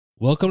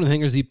Welcome to the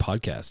Hangar Z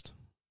podcast,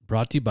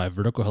 brought to you by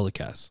Vertical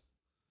Helicasts.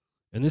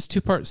 In this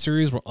two-part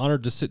series, we're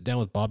honored to sit down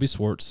with Bobby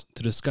Swartz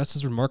to discuss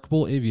his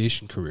remarkable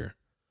aviation career.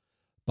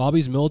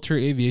 Bobby's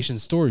military aviation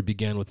story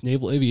began with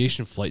Naval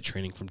Aviation Flight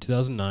training from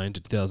 2009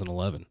 to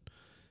 2011.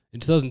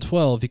 In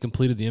 2012, he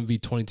completed the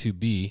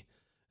MV-22B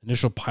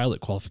Initial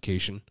Pilot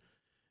Qualification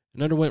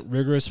and underwent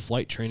rigorous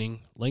flight training,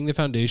 laying the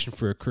foundation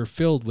for a career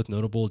filled with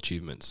notable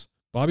achievements.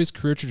 Bobby's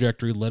career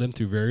trajectory led him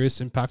through various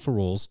impactful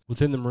roles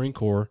within the Marine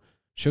Corps,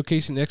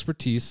 showcasing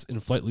expertise in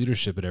flight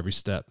leadership at every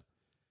step.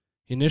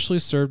 He initially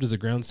served as a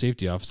ground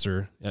safety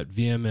officer at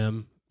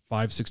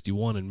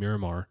VMM-265 in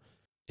Miramar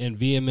and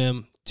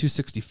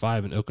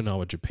VMM-265 in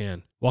Okinawa,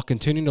 Japan, while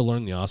continuing to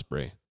learn the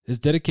Osprey. His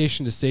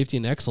dedication to safety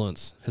and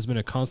excellence has been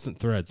a constant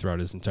thread throughout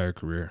his entire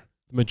career.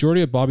 The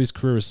majority of Bobby's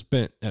career was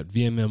spent at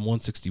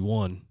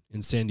VMM-161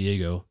 in San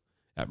Diego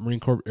at Marine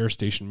Corps Air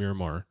Station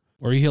Miramar,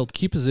 where he held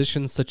key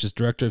positions such as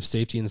Director of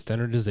Safety and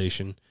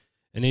Standardization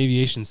and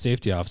Aviation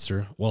Safety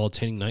Officer while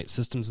attaining Night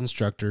Systems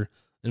Instructor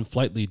and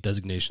Flight Lead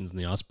designations in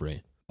the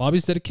Osprey.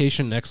 Bobby's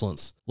dedication and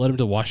excellence led him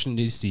to Washington,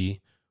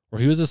 D.C.,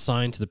 where he was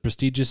assigned to the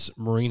prestigious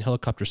Marine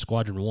Helicopter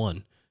Squadron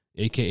 1,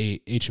 aka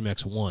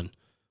HMX-1,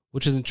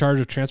 which is in charge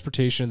of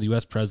transportation of the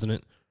U.S.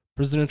 President,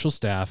 presidential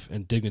staff,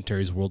 and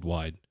dignitaries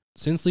worldwide.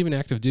 Since leaving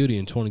active duty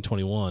in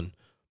 2021,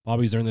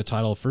 Bobby's earned the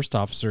title of First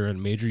Officer at a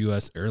major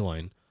U.S.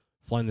 airline,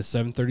 flying the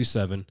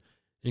 737,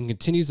 and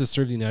continues to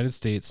serve the United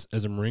States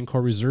as a Marine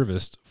Corps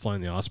reservist flying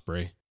the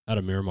Osprey out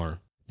of Miramar.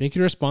 Thank you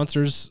to our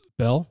sponsors,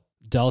 Bell,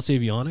 Dallas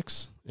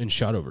Avionics, and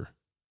Shotover.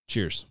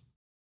 Cheers.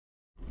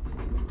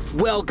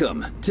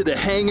 Welcome to the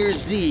Hangar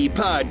Z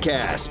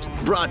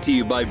podcast, brought to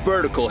you by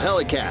Vertical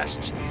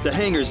Helicasts. The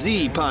Hangar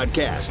Z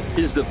podcast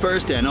is the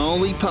first and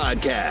only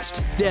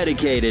podcast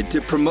dedicated to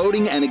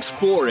promoting and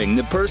exploring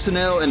the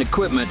personnel and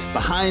equipment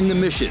behind the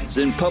missions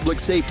in public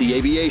safety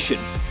aviation.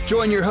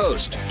 Join your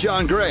host,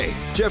 John Gray,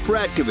 Jeff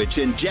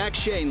Ratkovich, and Jack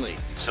Shanley.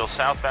 Still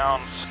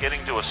southbound,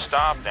 skidding to a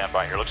stop. Stand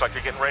by here. Looks like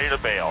you're getting ready to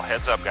bail.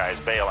 Heads up, guys,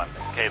 bailing.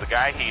 Okay, the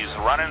guy, he's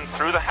running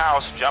through the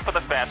house, jumping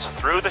the fence,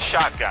 through the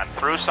shotgun,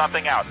 through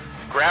something out.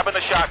 Grabbing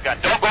the shotgun.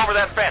 Don't go over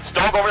that fence.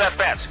 Don't go over that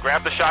fence.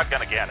 Grab the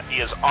shotgun again.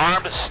 He is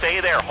armed. Stay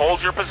there.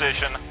 Hold your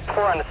position.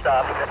 4 on the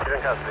stop. You're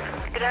in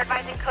custody. Good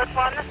advising code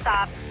 4 on the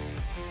stop.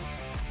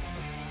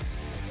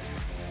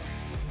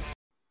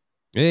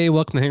 Hey,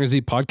 welcome to the Hangar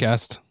Z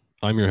podcast.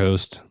 I'm your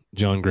host,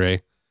 John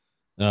Gray.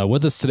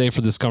 With us today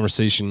for this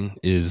conversation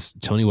is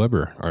Tony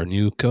Weber, our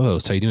new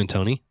co-host. How you doing,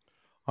 Tony?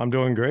 I'm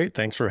doing great.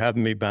 Thanks for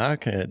having me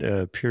back. It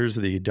appears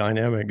the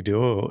dynamic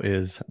duo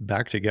is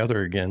back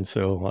together again.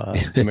 So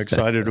I'm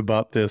excited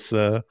about this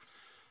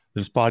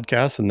this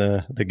podcast and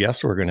the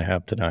guest we're going to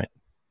have tonight.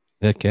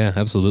 Heck yeah,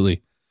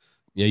 absolutely.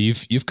 Yeah,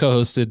 you've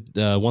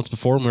co-hosted once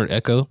before when we were at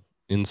Echo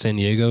in San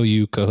Diego.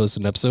 You co-hosted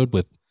an episode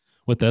with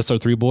the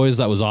SR3 boys.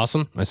 That was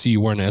awesome. I see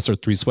you wearing an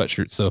SR3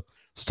 sweatshirt, so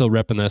still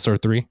repping the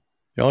SR3.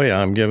 Oh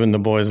yeah, I'm giving the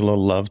boys a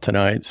little love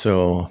tonight.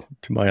 So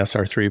to my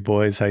SR3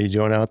 boys, how you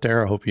doing out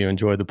there? I hope you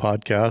enjoyed the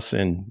podcast.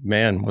 And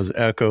man, was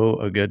Echo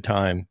a good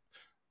time?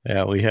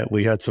 Yeah,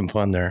 we had some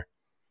fun there.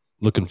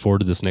 Looking forward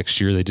to this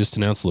next year. They just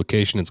announced the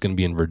location. It's going to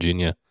be in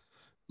Virginia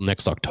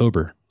next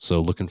October.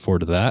 So looking forward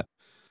to that.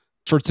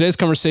 For today's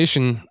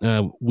conversation,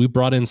 we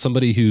brought in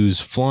somebody who's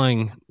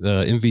flying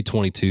the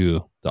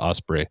MV-22, the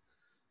Osprey.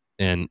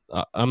 And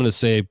I'm going to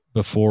say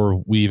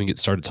before we even get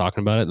started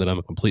talking about it that I'm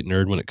a complete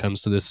nerd when it comes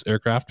to this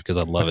aircraft because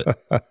I love it.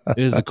 It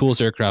is the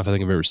coolest aircraft I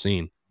think I've ever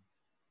seen.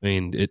 I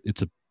mean,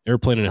 it's an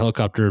airplane and a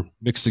helicopter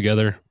mixed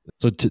together.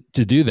 So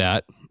to do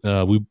that,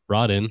 we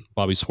brought in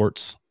Bobby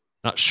Swartz.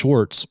 Not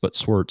Schwartz, but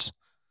Swartz.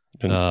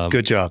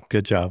 Good job.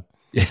 Good job.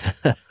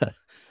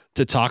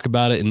 To talk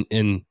about it.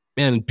 And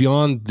man,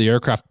 beyond the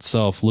aircraft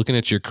itself, looking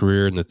at your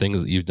career and the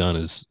things that you've done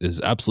is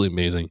absolutely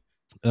amazing.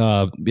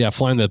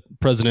 Flying the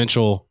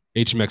presidential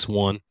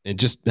HMX-1 and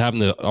just having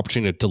the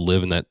opportunity to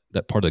live in that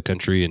part of the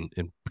country and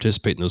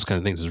participate in those kind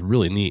of things is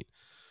really neat.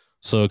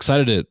 So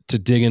excited to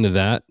dig into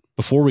that.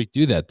 Before we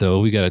do that, though,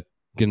 we got to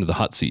get into the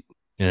hot seat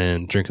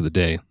and drink of the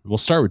day. We'll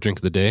start with drink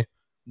of the day.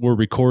 We're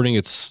recording.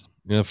 It's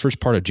first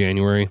part of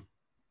January,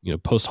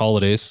 post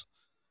holidays.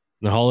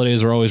 And the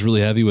holidays are always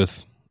really heavy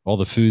with all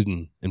the food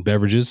and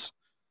beverages.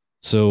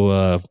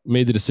 So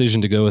made the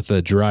decision to go with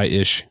a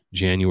dry-ish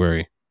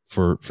January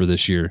for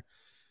this year.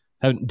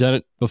 Haven't done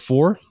it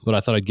before, but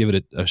I thought I'd give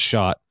it a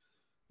shot.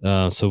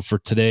 So for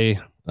today,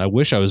 I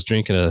wish I was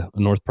drinking a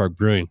North Park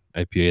Brewing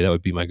IPA. That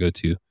would be my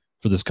go-to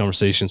for this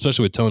conversation,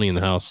 especially with Tony in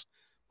the house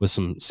with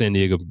some San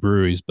Diego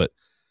breweries. But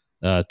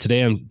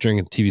today I'm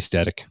drinking TV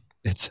Static.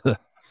 It's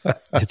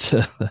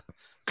a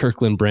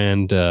Kirkland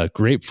brand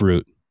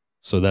grapefruit.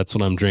 So that's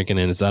what I'm drinking,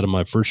 and it's out of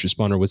my First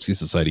Responder Whiskey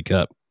Society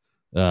cup.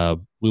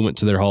 We went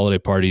to their holiday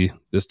party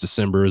this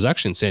December. It was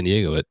actually in San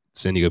Diego at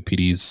San Diego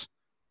PD's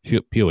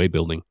POA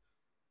building.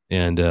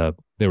 And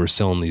they were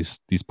selling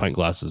these pint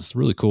glasses.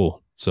 Really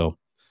cool. So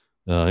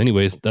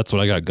anyways, that's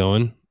what I got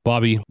going.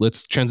 Bobby,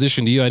 let's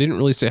transition to you. I didn't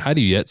really say hi to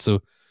you yet.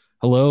 So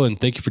hello,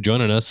 and thank you for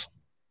joining us.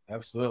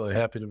 Absolutely.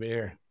 Happy to be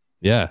here.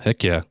 Yeah,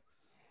 heck yeah.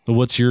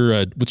 What's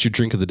your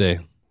drink of the day?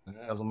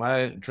 So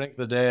my drink of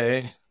the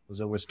day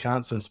was a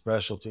Wisconsin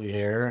specialty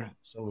here.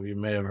 Some of you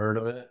may have heard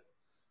of it.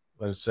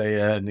 But it's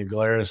a New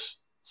Glarus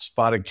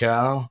Spotted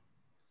Cow.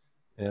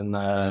 And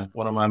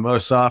one of my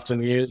most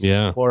often used,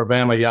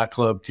 Floribama Yacht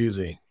Club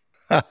koozie.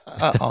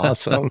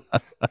 Awesome.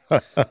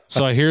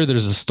 So I hear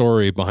there's a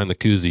story behind the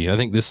koozie. I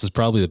think this is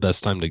probably the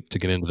best time to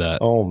get into that.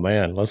 Oh,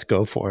 man, let's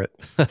go for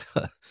it.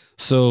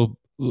 So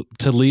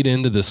to lead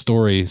into the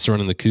story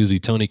surrounding the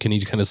koozie, Tony, can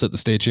you kind of set the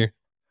stage here?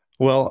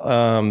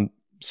 Well,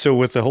 so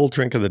with the whole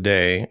drink of the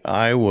day,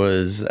 I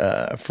was,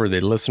 for the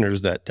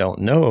listeners that don't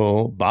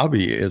know,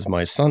 Bobby is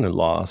my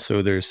son-in-law.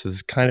 So there's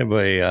this kind of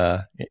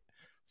a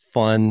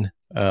fun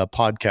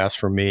podcast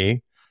for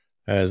me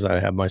as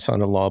I have my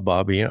son-in-law,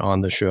 Bobby,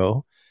 on the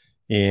show.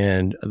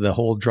 And the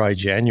whole dry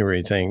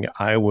January thing,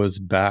 I was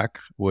back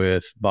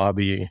with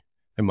Bobby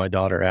and my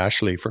daughter,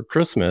 Ashley, for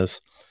Christmas.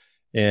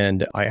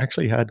 And I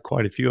actually had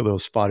quite a few of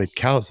those spotted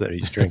cows that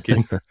he's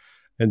drinking.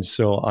 And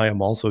so I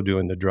am also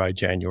doing the dry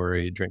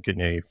January,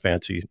 drinking a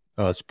fancy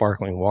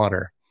sparkling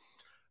water.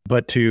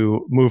 But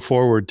to move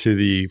forward to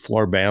the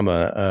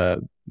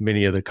Floribama,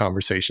 many of the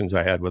conversations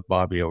I had with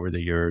Bobby over the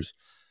years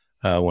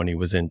when he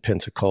was in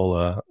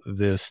Pensacola,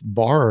 this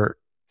bar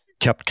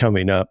kept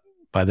coming up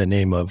by the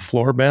name of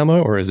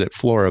Floribama, or is it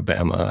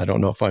Floribama? I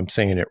don't know if I'm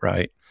saying it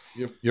right.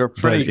 You're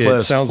pretty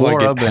close. It sounds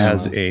like it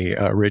has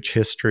a rich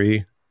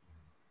history.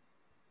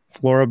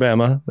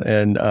 Floribama,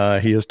 and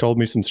he has told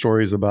me some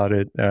stories about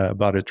it,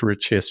 about its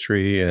rich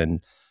history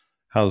and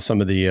how some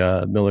of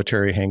the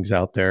military hangs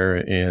out there.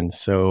 And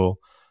so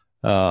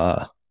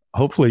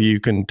hopefully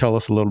you can tell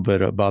us a little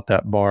bit about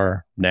that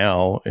bar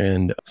now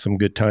and some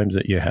good times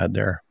that you had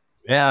there.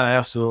 Yeah,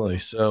 absolutely.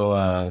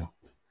 So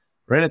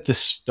right at the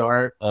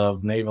start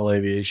of naval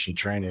aviation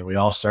training, we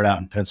all start out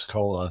in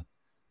Pensacola.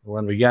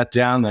 When we got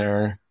down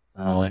there,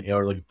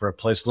 we're looking for a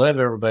place to live.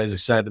 Everybody's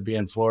excited to be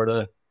in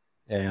Florida.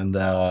 And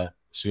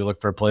so you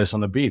look for a place on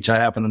the beach. I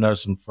happen to know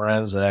some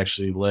friends that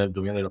actually lived.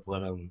 We ended up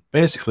living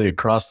basically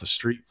across the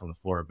street from the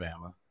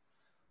Floribama.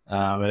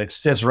 And it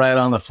sits right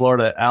on the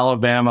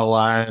Florida-Alabama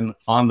line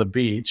on the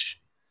beach.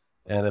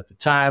 And at the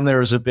time, there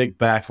was a big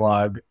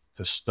backlog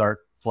to start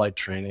flight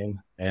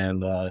training.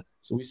 And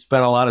so we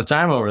spent a lot of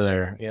time over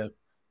there,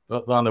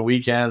 both on the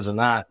weekends and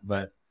not.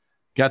 But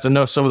got to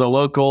know some of the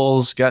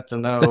locals, got to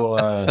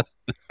know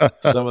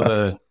some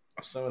of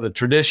the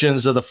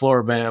traditions of the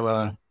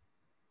Floribama.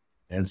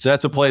 And so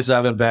that's a place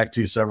I've been back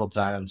to several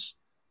times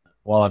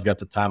while I've got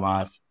the time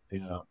off,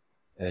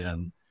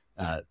 and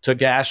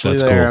took Ashley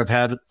That's there.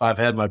 cool. I've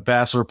had my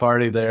bachelor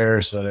party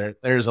there. So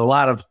there's a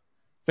lot of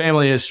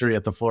family history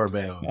at the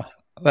Floribama.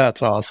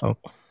 That's awesome.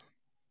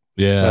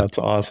 Yeah. That's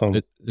awesome.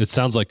 It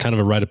sounds like kind of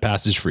a rite of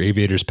passage for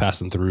aviators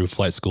passing through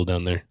flight school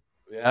down there.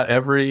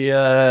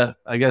 Yeah.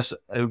 I guess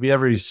it would be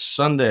every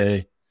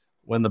Sunday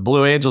when the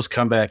Blue Angels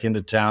come back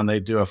into town,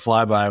 they do a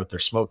flyby with their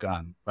smoke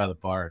on by the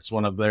bar. It's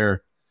one of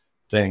their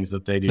things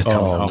that they do coming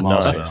home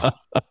nice. also.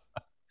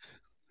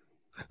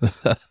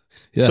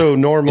 Yeah. So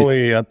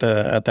normally at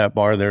that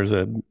bar, there's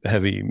a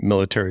heavy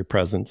military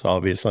presence,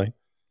 obviously.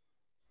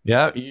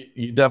 Yeah,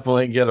 you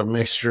definitely get a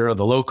mixture of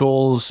the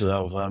locals,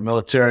 of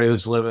military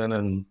who's living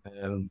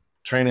and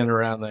training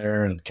around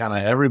there, and kind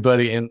of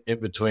everybody in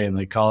between.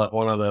 They call it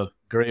one of the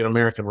great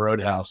American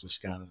roadhouses,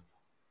 kind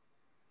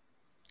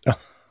of.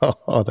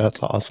 Oh,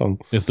 that's awesome.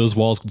 If those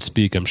walls could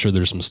speak, I'm sure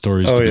there's some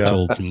stories to be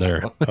told from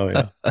there. Oh,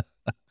 yeah.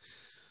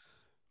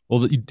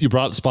 Well, you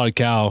brought Spotted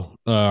Cow.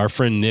 Our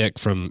friend Nick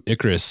from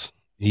Icarus,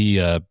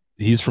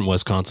 he's from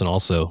Wisconsin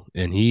also,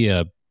 and he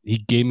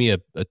gave me I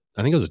think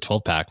it was a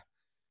 12-pack.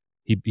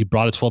 He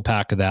brought a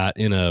 12-pack of that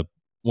in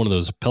one of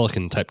those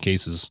Pelican type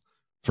cases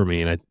for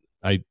me, and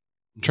I'm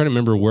trying to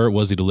remember where it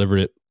was he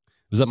delivered it.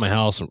 It was at my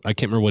house. I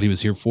can't remember what he was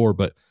here for,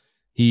 but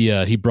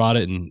he brought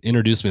it and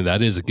introduced me.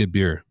 That is a good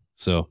beer.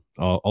 So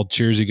I'll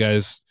cheers you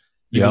guys,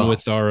 even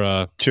with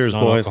our cheers,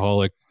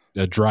 non-alcoholic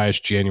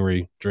dryish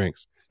January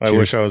drinks. I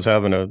wish I was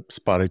having a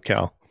Spotted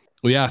Cow.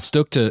 Well, yeah,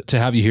 stoked to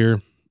have you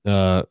here,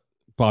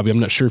 Bobby. I'm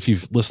not sure if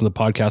you've listened to the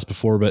podcast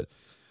before, but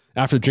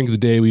after the drink of the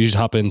day, we usually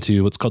hop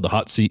into what's called the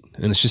hot seat,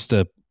 and it's just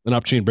an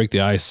opportunity to break the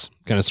ice,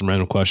 kind of some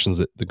random questions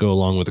that go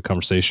along with the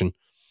conversation.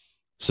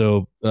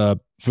 So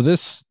for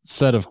this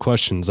set of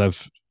questions,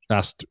 I've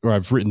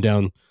written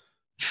down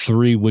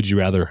 3 would you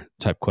rather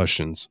type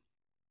questions.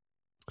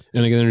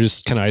 And again, they're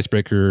just kind of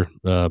icebreaker,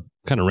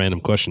 kind of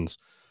random questions.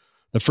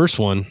 The first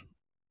one,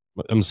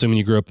 I'm assuming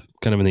you grew up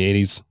kind of in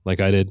the 80s like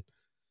I did,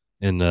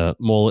 and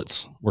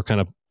mullets were kind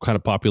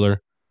of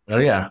popular. Oh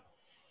yeah.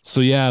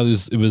 So yeah,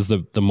 it was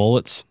the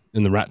mullets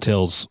and the rat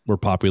tails were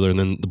popular, and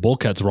then the bowl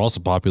cuts were also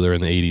popular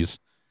in the 80s.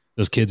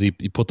 Those kids, you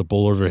put the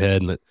bowl over their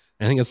head, and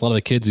I think it's a lot of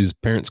the kids whose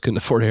parents couldn't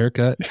afford a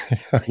haircut,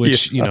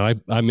 which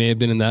I may have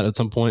been in that at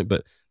some point,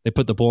 but they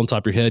put the bowl on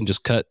top of your head and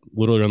just cut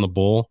literally on the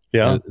bowl.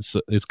 Yeah,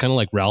 it's kind of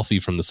like Ralphie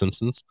from The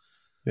Simpsons.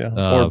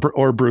 Yeah,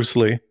 or Bruce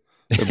Lee,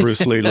 the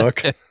Bruce Lee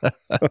look.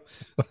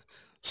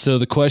 So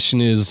the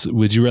question is,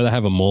 would you rather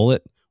have a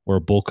mullet or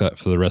a bowl cut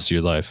for the rest of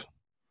your life?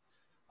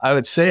 I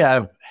would say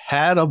I've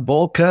had a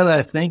bowl cut,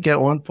 I think, at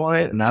one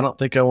point, and I don't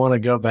think I want to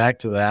go back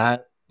to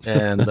that.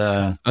 And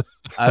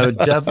I would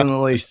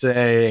definitely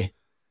say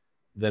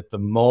that the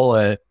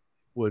mullet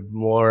would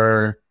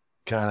more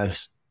about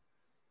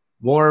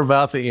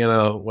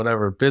the,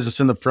 whatever, business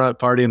in the front,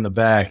 party in the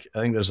back.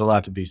 I think there's a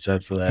lot to be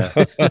said for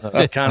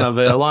that. Kind of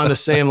along the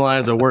same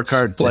lines of work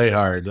hard, play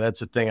hard. That's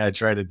the thing I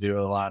try to do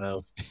a lot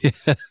of.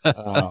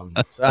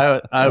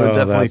 So I would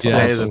definitely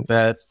say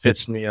that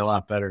fits me a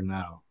lot better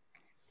now.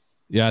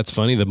 Yeah, it's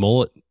funny. The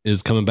mullet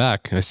is coming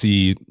back. I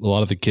see a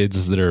lot of the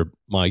kids that are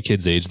my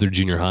kids' age, they're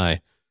junior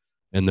high,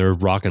 and they're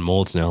rocking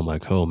mullets now. I'm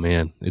like, oh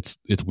man, it's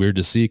weird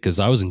to see, because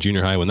I was in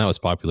junior high when that was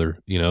popular,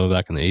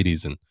 back in the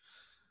 80s, and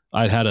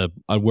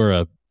I'd wear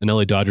an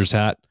LA Dodgers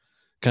hat,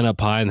 kind of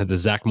up high, and had the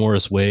Zach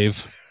Morris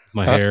wave,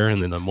 my hair,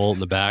 and then the mullet in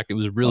the back. It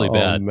was really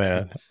bad. Oh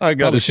man, I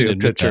got to see a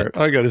picture.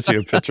 I got to see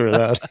a picture of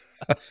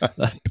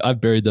that.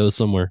 I've buried those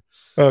somewhere.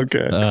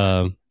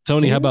 Okay.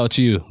 Tony, how about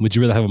you? Would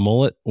you rather have a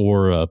mullet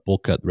or a bowl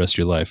cut the rest of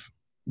your life?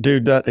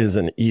 Dude, that is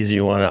an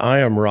easy one. I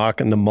am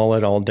rocking the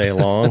mullet all day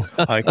long.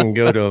 I can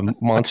go to a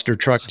monster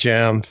truck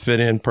jam, fit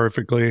in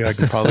perfectly. I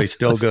can probably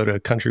still go to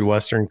country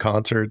western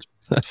concerts,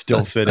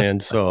 still fit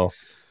in. So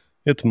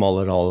it's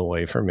mullet all the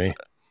way for me.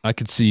 I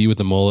could see you with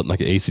a mullet and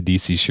like an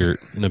AC/DC shirt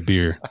and a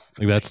beer.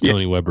 Like that's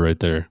Tony Weber right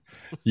there.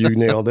 You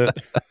nailed it.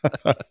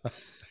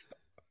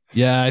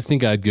 Yeah, I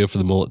think I'd go for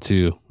the mullet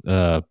too.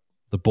 The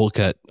bowl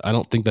cut, I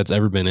don't think that's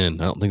ever been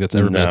in. I don't think that's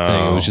ever been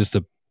a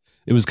thing.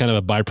 It was kind of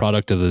a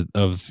byproduct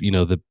of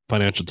the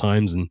financial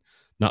times, and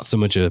not so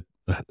much a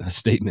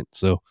statement.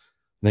 So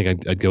I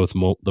think I'd go with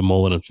the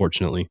mullet,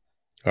 unfortunately.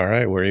 All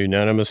right, we're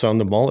unanimous on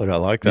the mullet. I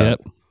like that.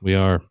 Yep, we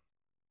are.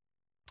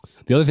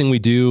 The other thing we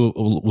do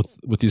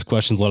with these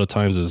questions a lot of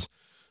times is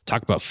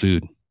talk about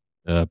food.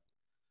 A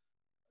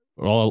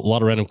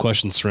lot of random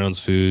questions surrounds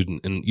food,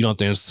 and you don't have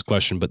to answer this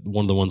question, but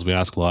one of the ones we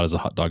ask a lot is a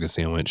hot dog, a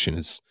sandwich, and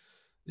is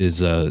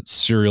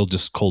cereal,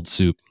 just cold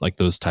soup, like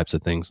those types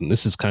of things. And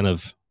this is kind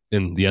of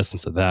in the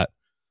essence of that.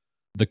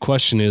 The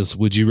question is,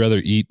 would you rather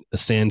eat a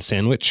sand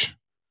sandwich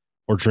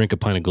or drink a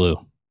pint of glue?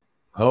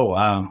 Oh,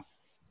 wow.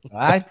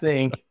 I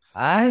think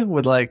I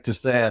would like to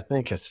say, I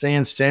think a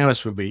sand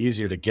sandwich would be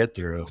easier to get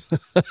through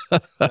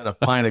than a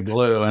pint of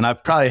glue. And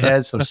I've probably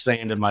had some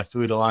sand in my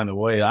food along the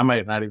way. I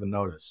might not even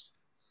notice.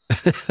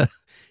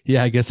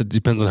 Yeah, I guess it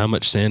depends on how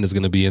much sand is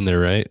going to be in there,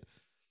 right?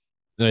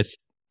 And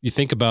you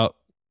think about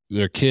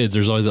their kids,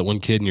 there's always that one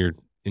kid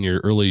in your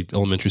early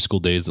elementary school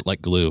days that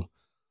like glue.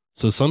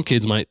 So some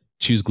kids might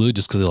choose glue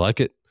just because they like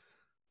it.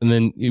 And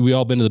then we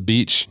all been to the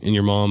beach, and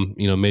your mom,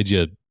 made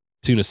you a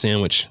tuna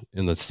sandwich,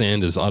 and the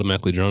sand is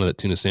automatically drawn to that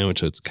tuna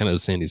sandwich. So it's kind of a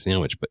sandy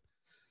sandwich, but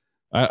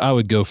I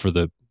would go for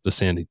the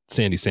sandy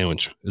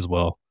sandwich as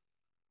well.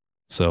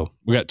 So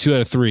we got 2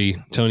 out of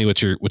 3. Tony,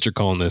 what you're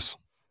calling this?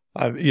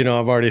 I've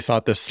already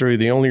thought this through.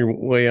 The only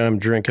way I'm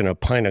drinking a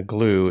pint of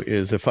glue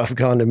is if I've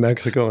gone to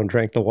Mexico and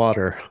drank the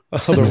water.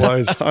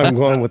 Otherwise, I'm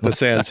going with the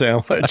sand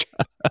sandwich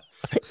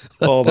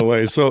all the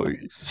way. So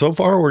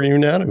far, we're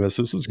unanimous.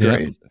 This is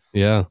great.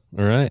 Yeah.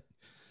 All right.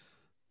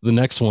 The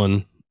next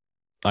one,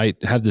 I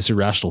have this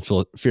irrational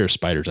fear of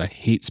spiders. I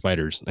hate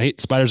spiders. I hate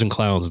spiders and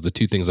clowns, the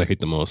 2 things I hate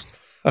the most.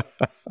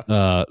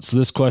 So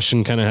this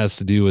question kind of has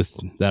to do with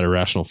that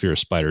irrational fear of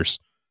spiders.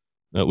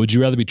 Would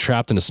you rather be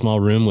trapped in a small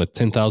room with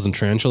 10,000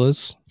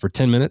 tarantulas for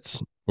 10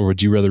 minutes, or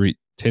would you rather eat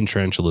 10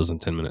 tarantulas in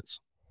 10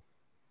 minutes?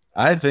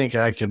 I think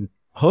I can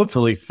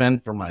hopefully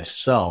fend for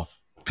myself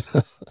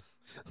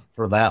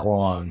for that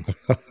long.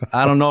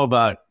 I don't know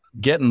about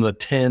getting the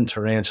 10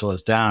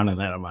 tarantulas down in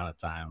that amount of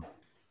time.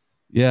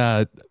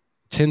 Yeah,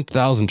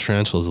 10,000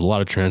 tarantulas is a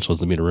lot of tarantulas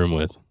to be in a room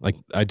with. Like,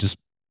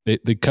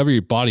 they cover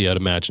your body, I'd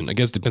imagine. I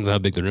guess it depends on how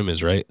big the room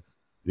is, right?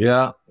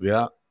 Yeah.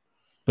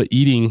 But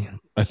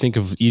I think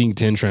of eating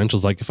 10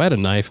 tarantulas, like if I had a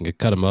knife and could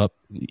cut them up,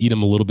 eat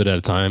them a little bit at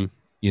a time,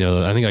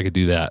 I think I could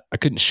do that. I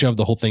couldn't shove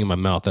the whole thing in my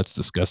mouth. That's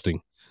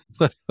disgusting.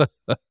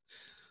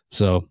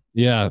 So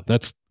yeah,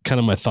 that's kind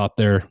of my thought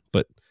there.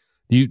 But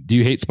do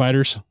you hate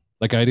spiders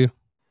like I do?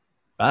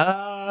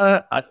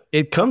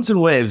 It comes in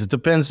waves. It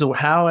depends on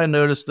how I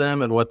notice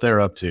them and what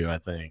they're up to, I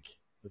think.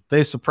 If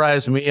they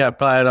surprise me, I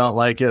probably don't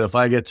like it. If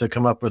I get to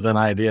come up with an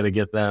idea to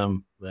get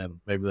them,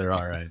 then maybe they're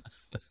all right.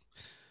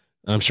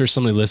 I'm sure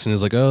somebody listening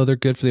is like, oh, they're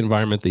good for the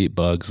environment. They eat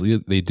bugs.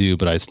 They do,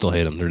 but I still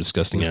hate them. They're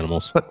disgusting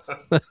animals.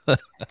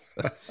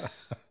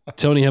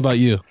 Tony, how about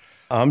you?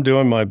 I'm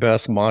doing my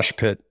best mosh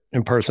pit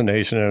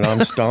impersonation, and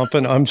I'm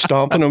stomping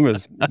them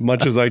as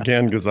much as I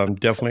can, because I'm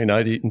definitely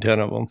not eating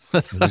 10 of them.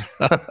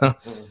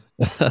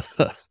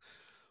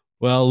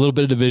 Well, a little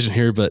bit of division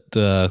here, but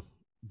I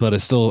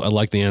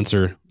like the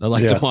answer. I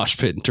like the mosh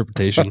pit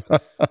interpretation.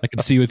 I can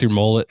see you with your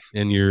mullet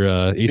and your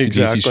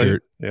AC/DC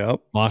shirt,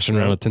 moshing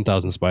around with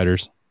 10,000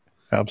 spiders.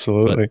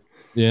 Absolutely. But,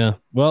 yeah.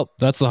 Well,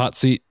 that's the hot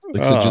seat.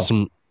 Like I said, just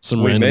some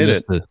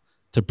randomness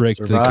to break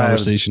the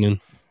conversation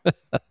in.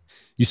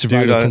 You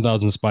survived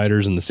 10,000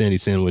 spiders and the sandy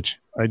sandwich.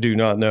 I do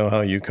not know how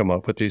you come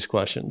up with these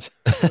questions.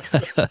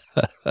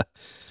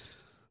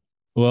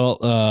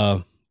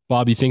 Well,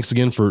 Bobby, thanks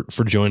again for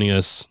joining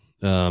us.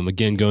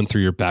 Again, going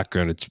through your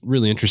background, it's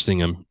really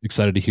interesting. I'm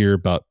excited to hear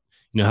about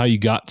how you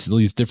got to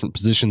these different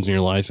positions in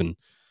your life, and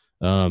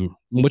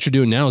What you're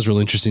doing now is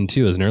really interesting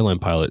too as an airline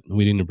pilot.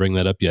 We didn't bring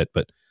that up yet,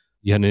 but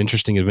you had an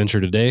interesting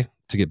adventure today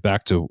to get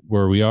back to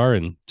where we are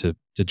and to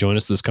join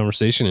us this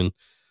conversation. And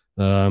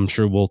I'm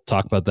sure we'll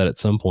talk about that at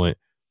some point.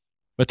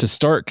 But to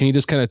start, can you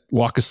just kind of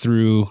walk us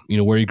through,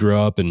 where you grew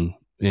up and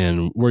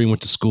where you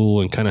went to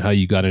school and kind of how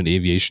you got into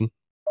aviation?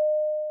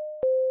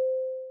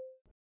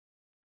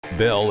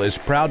 Bell is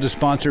proud to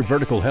sponsor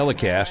Vertical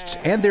Helicasts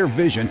and their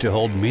vision to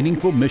hold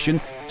meaningful mission,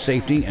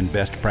 safety, and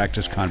best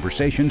practice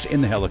conversations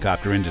in the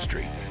helicopter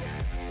industry.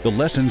 The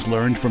lessons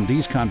learned from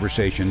these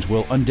conversations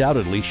will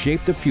undoubtedly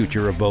shape the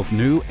future of both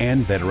new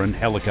and veteran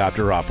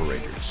helicopter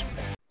operators.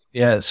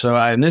 Yeah, so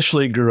I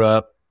initially grew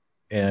up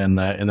in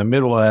the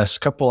Midwest, a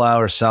couple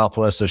hours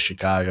southwest of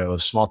Chicago, a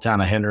small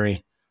town of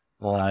Henry.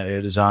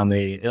 It is on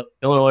the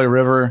Illinois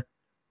River,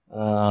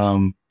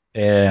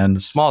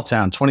 and small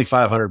town,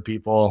 2,500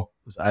 people.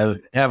 I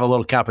have a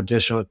little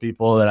competition with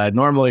people that I'd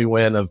normally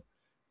win of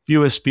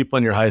fewest people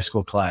in your high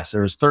school class.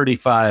 There was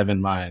 35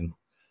 in mine.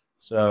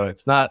 So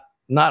it's not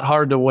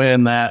hard to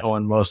win that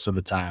one most of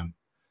the time.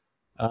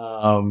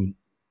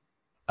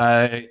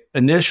 I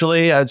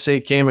initially, I'd say,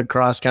 came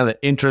across kind of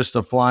the interest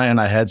of flying.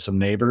 I had some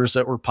neighbors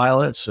that were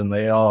pilots, and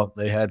they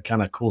had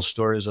kind of cool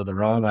stories of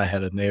their own. I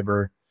had a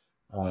neighbor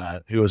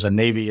who was a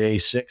Navy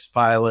A6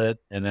 pilot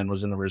and then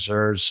was in the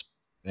reserves,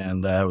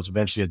 and was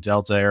eventually a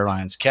Delta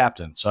Airlines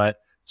captain. So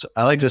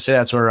I like to say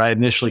that's where I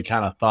initially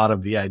kind of thought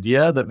of the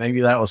idea that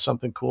maybe that was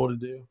something cool to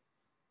do.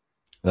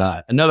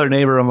 Another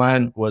neighbor of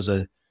mine was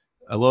a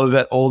little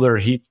bit older.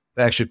 He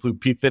actually flew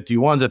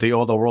P-51s at the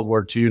old World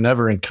War II,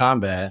 never in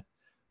combat.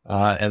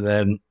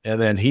 And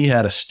then he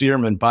had a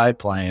Stearman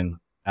biplane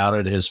out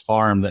at his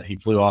farm that he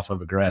flew off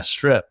of a grass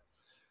strip.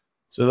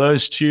 So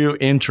those two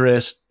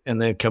interests, and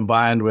then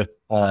combined with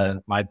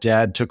my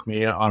dad took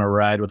me on a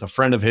ride with a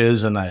friend of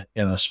his in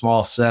a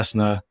small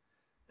Cessna.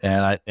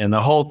 And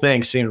the whole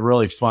thing seemed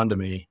really fun to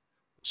me.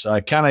 So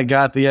I kind of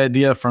got the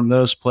idea from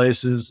those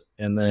places.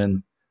 And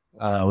then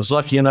I was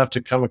lucky enough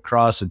to come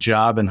across a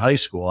job in high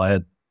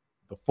school.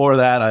 Before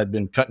that, I'd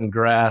been cutting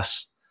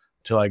grass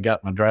till I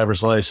got my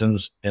driver's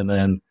license. And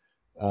then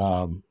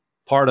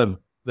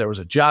there was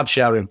a job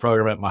shadowing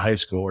program at my high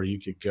school where you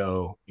could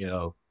go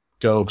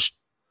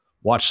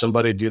watch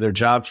somebody do their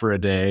job for a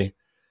day.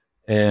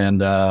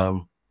 And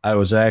I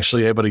was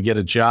actually able to get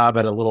a job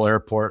at a little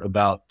airport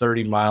about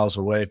 30 miles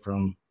away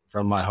from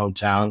my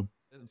hometown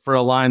for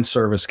a line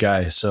service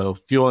guy. So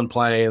fueling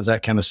planes,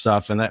 that kind of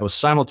stuff. And that was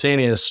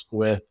simultaneous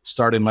with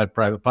starting my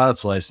private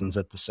pilot's license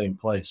at the same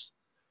place.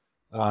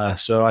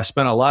 So I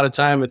spent a lot of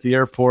time at the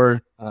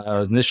airport. I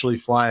was initially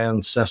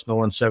flying Cessna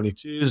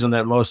 172s, and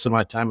then most of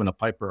my time in a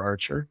Piper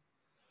Archer.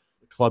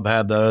 The club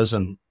had those,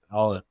 and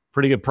all the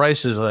pretty good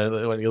prices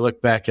when you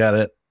look back at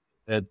it,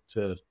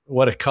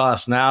 what it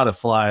costs now to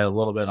fly a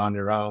little bit on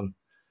your own.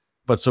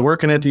 But so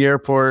working at the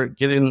airport,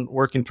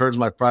 working towards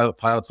my private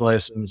pilot's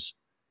license,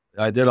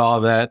 I did all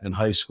of that in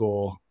high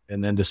school,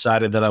 and then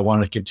decided that I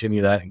wanted to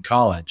continue that in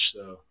college.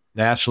 So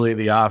naturally,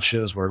 the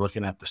options were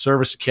looking at the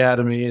service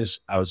academies.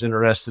 I was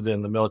interested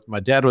in the military. My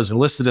dad was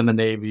enlisted in the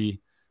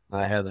Navy.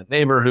 I had a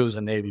neighbor who was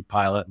a Navy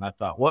pilot, and I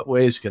thought, what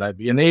ways could I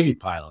be a Navy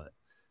pilot?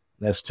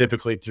 And that's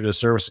typically through the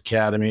service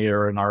academy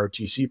or an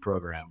ROTC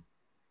program.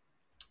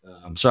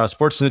 So I was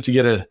fortunate to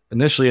get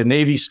initially a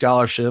Navy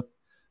scholarship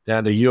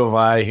down to U of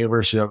I,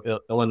 University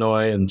of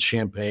Illinois in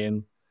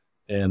Champaign.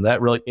 And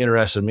that really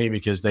interested me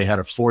because they had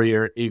a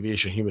 4-year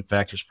aviation human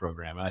factors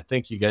program. And I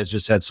think you guys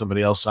just had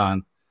somebody else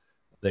on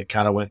that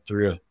kind of went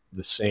through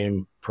the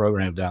same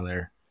program down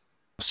there.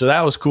 So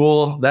that was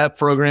cool. That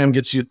program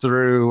gets you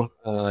through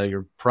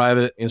your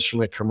private,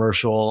 instrument,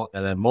 commercial,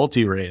 and then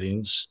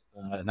multi-ratings.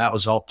 And that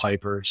was all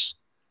Pipers.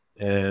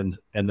 And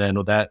then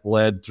that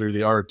led through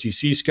the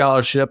ROTC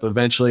scholarship.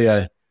 Eventually,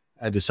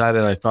 I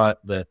decided, I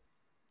thought that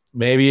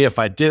maybe if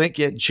I didn't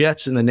get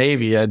jets in the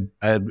Navy, I'd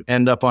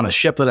end up on a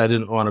ship that I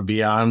didn't want to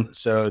be on.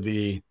 So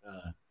the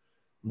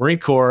Marine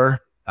Corps,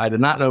 I did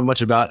not know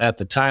much about at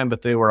the time,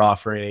 but they were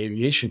offering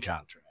aviation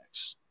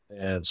contracts.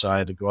 And so I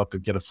had to go up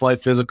and get a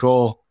flight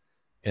physical.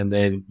 And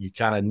then you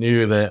kind of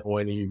knew that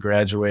when you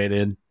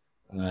graduated,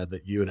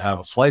 that you would have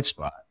a flight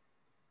spot.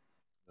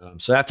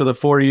 So after the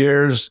 4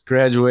 years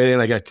graduating,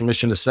 I got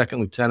commissioned as second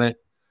lieutenant,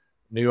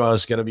 knew I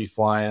was going to be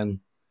flying.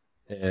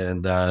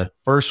 And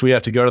first we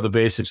have to go to the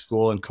basic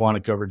school in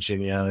Quantico,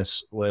 Virginia.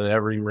 That's what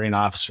every Marine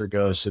officer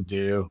goes to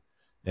do.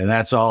 And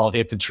that's all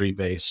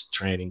infantry-based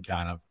training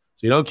kind of.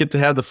 So you don't get to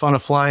have the fun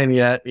of flying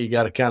yet. You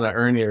got to kind of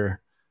earn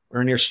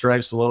your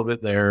stripes a little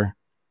bit there.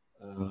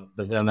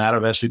 But then that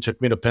eventually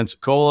took me to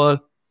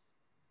Pensacola,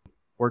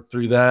 worked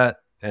through that.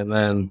 And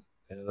then,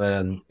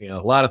 a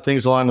lot of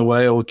things along the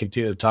way we'll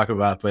continue to talk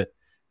about, but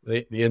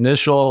the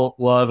initial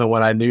love and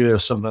what I knew there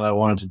was something I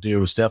wanted to do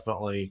was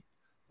definitely,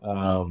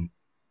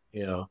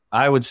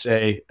 I would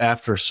say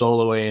after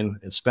soloing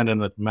and spending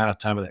the amount of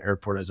time at the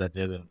airport as I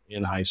did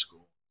in high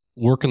school.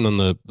 Working on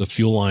the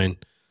fuel line,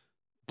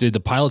 did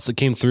the pilots that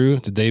came through,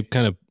 did they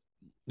kind of,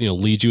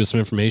 lead you with some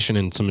information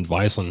and some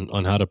advice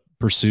on how to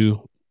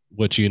pursue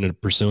what you ended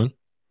up pursuing?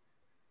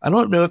 I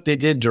don't know if they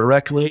did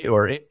directly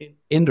or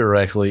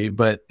indirectly,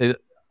 but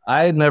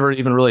I had never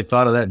even really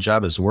thought of that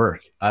job as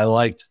work. I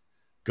liked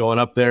going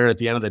up there at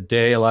the end of the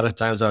day. A lot of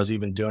times I was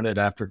even doing it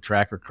after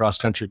track or cross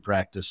country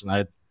practice,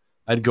 and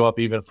I'd go up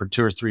even for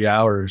 2 or 3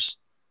 hours.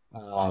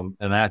 And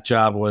that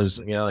job was,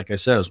 like I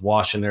said, it was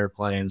washing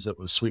airplanes, it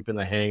was sweeping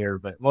the hangar,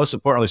 but most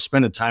importantly,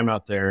 spending time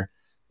out there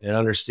and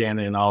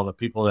understanding all the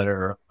people that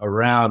are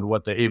around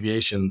what the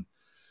aviation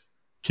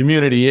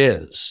community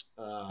is.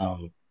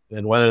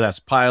 And whether that's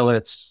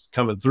pilots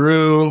coming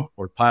through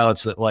or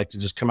pilots that like to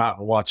just come out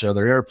and watch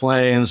other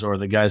airplanes, or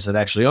the guys that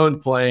actually own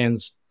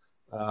planes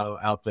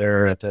out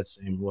there at that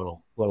same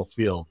little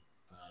field.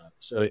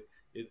 So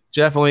it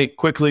definitely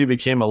quickly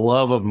became a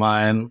love of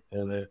mine,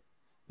 and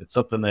it's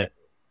something that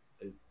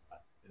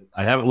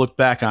I haven't looked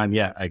back on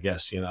yet, I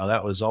guess.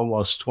 That was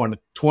almost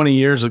 20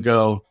 years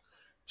ago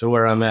to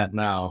where I'm at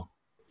now.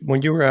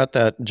 When you were at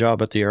that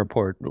job at the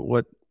airport,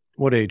 what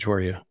age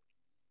were you?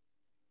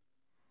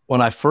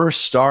 When I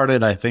first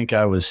started, I think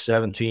I was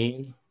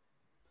 17.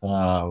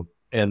 And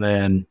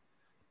then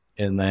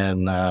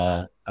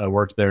I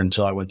worked there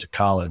until I went to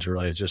college,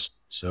 really,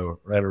 so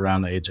right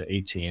around the age of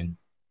 18.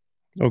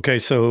 Okay,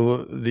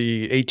 so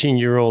the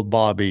 18-year-old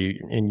Bobby,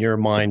 in your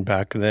mind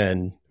back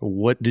then,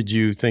 what did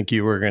you think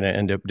you were going to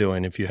end up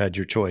doing if you had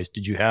your choice?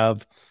 Did you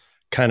have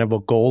kind of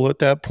a goal at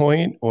that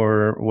point,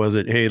 or was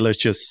it, hey, let's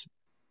just...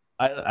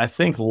 I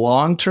think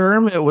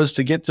long-term it was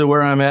to get to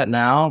where I'm at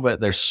now,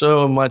 but there's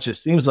so much, it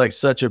seems like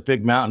such a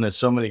big mountain. There's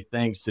so many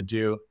things to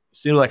do. It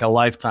seemed like a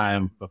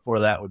lifetime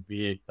before that would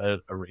be a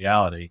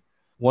reality.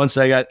 Once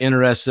I got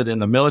interested in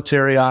the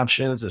military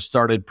options, I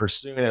started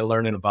pursuing and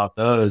learning about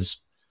those.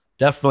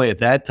 Definitely at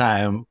that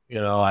time,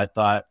 I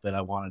thought that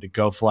I wanted to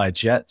go fly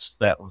jets.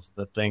 That was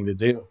the thing to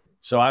do.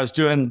 So I was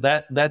doing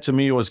that. That to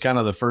me was kind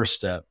of the first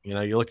step. You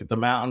look at the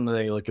mountain, and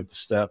then you look at the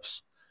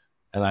steps.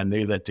 And I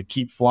knew that to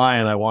keep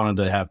flying, I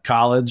wanted to have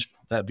college.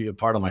 That'd be a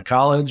part of my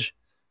college.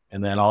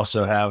 And then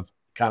also have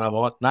kind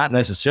of not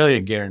necessarily a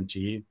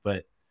guarantee,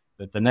 but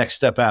that the next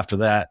step after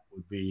that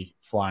would be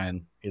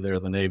flying either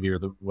the Navy or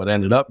what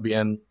ended up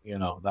being,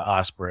 the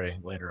Osprey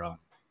later on.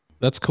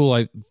 That's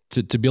cool.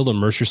 To be able to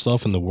immerse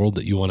yourself in the world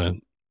that you want to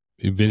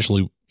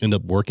eventually end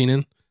up working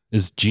in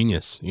is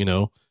genius.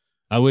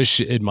 I wish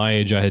at my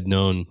age I had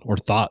known or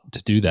thought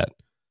to do that,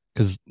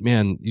 because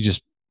man, you're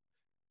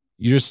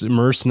just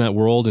immersed in that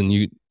world, and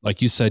you,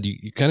 like you said,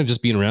 you kind of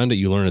just being around it,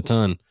 you learn a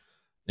ton.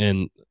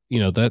 And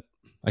that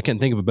I can't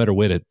think of a better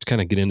way to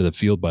kind of get into the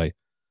field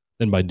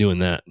than by doing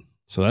that.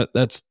 So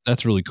that's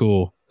really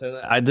cool.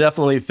 I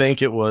definitely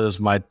think it was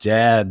my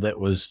dad that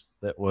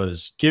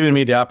was giving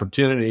me the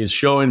opportunities,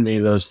 showing me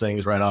those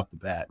things right off the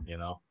bat.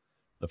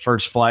 The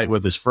first flight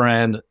with his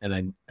friend, and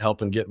then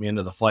helping get me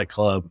into the flight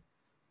club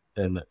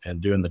and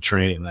doing the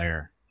training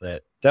there.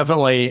 That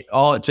definitely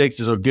all it takes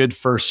is a good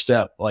first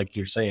step, like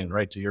you're saying,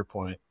 right to your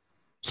point.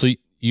 So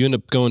you end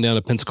up going down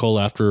to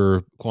Pensacola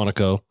after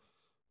Quantico,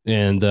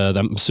 and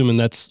I'm assuming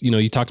that's,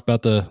 you talked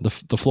about the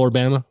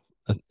Floribama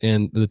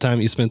and the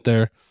time you spent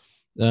there.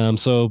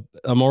 So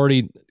I'm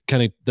already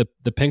kind of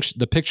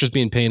the pictures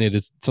being painted.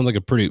 It sounds like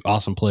a pretty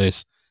awesome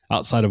place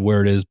outside of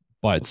where it is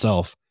by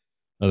itself.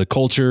 The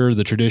culture,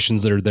 the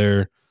traditions that are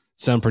there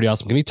sound pretty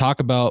awesome. Can you talk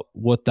about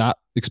what that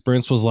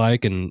experience was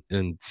like and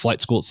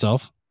flight school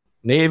itself?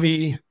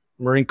 Navy,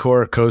 Marine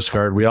Corps, Coast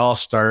Guard, we all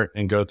start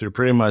and go through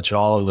pretty much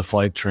all of the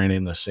flight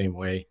training the same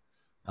way.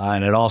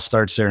 And it all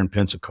starts there in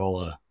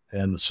Pensacola.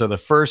 And so the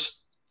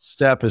first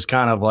step is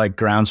kind of like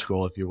ground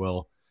school, if you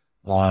will.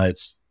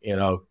 It's,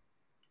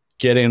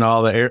 getting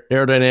all the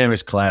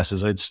aerodynamics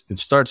classes. It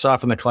starts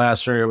off in the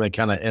classroom. It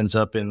kind of ends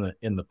up in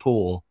the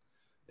pool.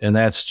 And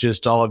that's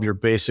just all of your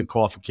basic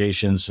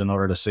qualifications in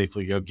order to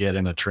safely go get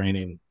in a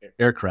training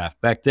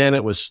aircraft. Back then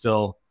it was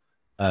still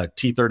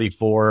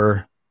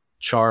T-34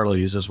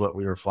 Charlies is what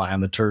we were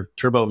flying, the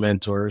Turbo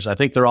Mentors. I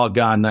think they're all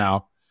gone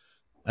now.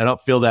 I don't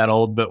feel that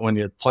old, but when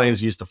your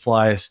planes used to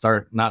fly,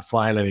 start not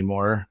flying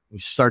anymore, you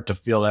start to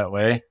feel that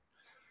way.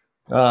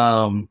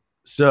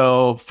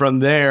 So from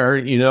there,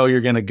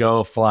 you're going to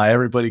go fly.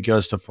 Everybody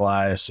goes to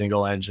fly a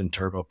single engine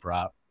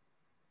turboprop.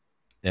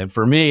 And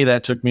for me,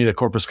 that took me to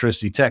Corpus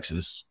Christi,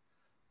 Texas.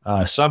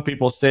 Some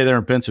people stay there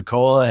in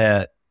Pensacola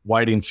at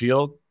Whiting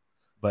Field.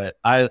 But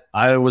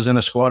I was in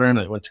a squadron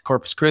that went to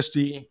Corpus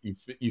Christi.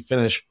 You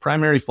finish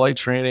primary flight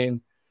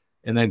training,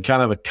 and then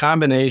kind of a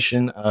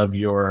combination of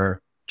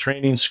your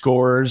training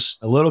scores,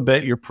 a little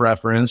bit your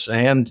preference,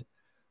 and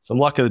some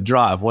luck of the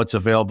draw of what's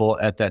available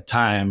at that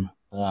time.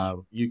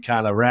 You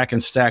kind of rack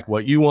and stack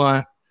what you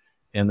want,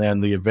 and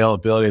then the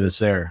availability that's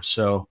there.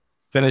 So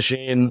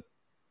finishing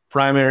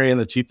primary in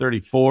the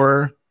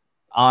T-34,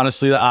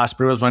 honestly, the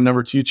Osprey was my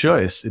number 2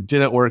 choice. It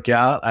didn't work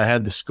out. I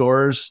had the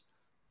scores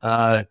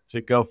to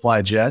go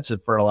fly jets.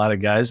 And for a lot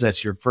of guys,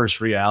 that's your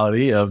first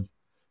reality of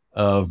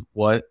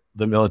what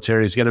the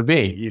military is going to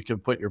be. You can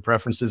put your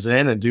preferences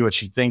in and do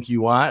what you think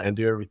you want and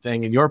do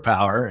everything in your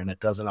power, and it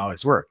doesn't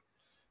always work.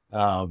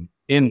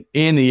 In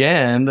the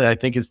end, I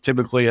think it's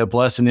typically a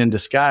blessing in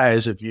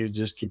disguise if you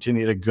just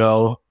continue to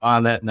go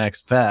on that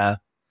next path.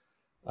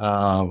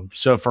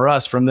 So for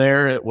us from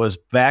there, it was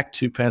back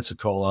to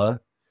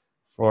Pensacola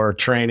for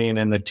training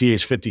in the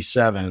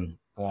TH-57,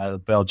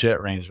 the Bell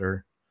Jet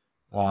Ranger.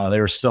 They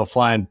were still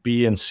flying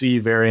B and C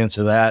variants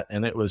of that.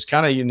 And it was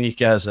kind of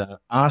unique as an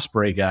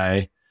Osprey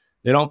guy.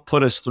 They don't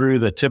put us through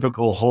the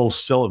typical whole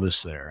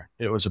syllabus there.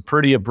 It was a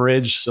pretty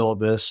abridged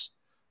syllabus.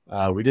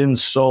 We didn't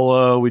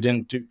solo. We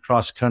didn't do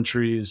cross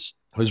countries.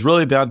 It was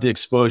really about the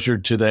exposure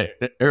to the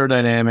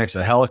aerodynamics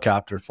of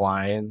helicopter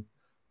flying,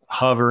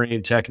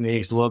 hovering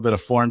techniques, a little bit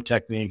of form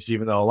techniques,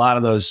 even though a lot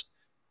of those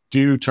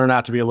do turn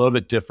out to be a little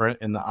bit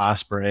different in the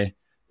Osprey.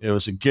 It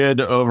was a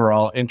good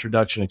overall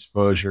introduction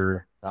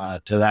exposure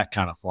to that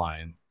kind of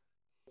flying.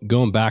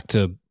 Going back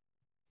to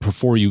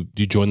before you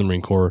joined the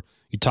Marine Corps,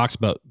 you talked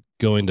about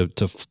going to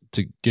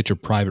get your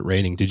private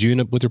rating. Did you end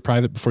up with your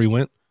private before you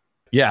went?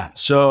 Yeah.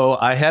 So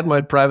I had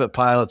my private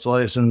pilot's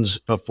license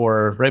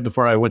right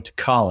before I went to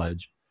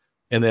college.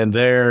 And then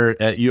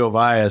there at U of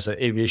I as an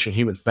aviation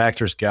human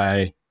factors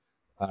guy,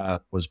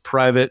 was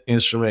private,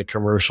 instrument,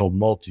 commercial,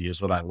 multi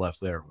is what I left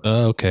there with.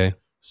 Okay.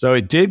 So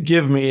it did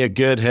give me a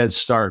good head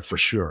start for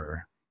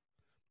sure.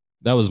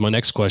 That was my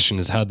next question,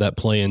 is how did that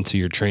play into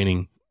your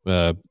training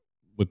at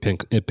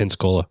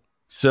Pensacola?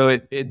 So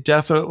it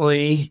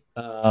definitely,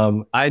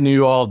 I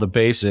knew all the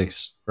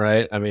basics,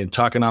 right? I mean,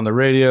 talking on the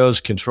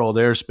radios, controlled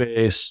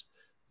airspace,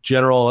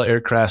 general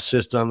aircraft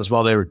systems.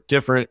 While they were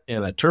different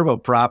in a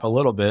turboprop a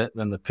little bit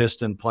than the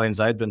piston planes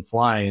I'd been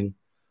flying,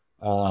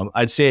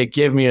 I'd say it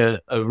gave me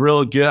a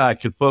real good, I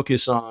could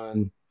focus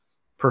on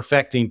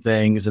perfecting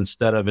things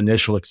instead of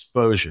initial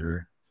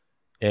exposure.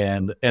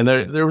 And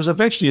there was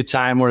eventually a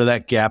time where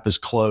that gap is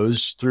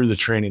closed through the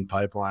training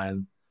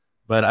pipeline.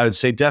 But I would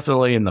say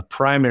definitely in the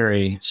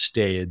primary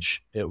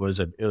stage, it was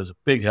a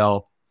big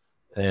help,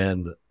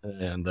 and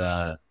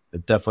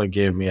it definitely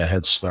gave me a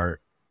head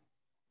start.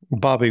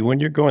 Bobby,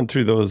 when you're going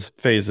through those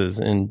phases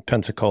in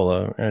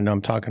Pensacola, and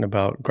I'm talking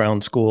about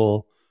ground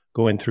school,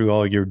 going through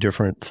all your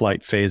different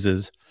flight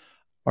phases,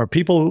 are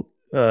people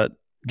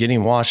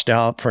getting washed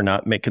out for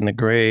not making the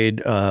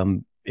grade?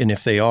 And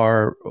if they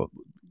are,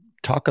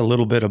 talk a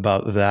little bit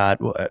about that,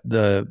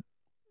 the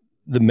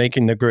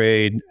making the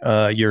grade,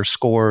 your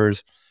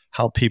scores,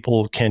 how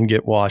people can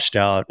get washed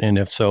out, and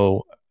if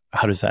so,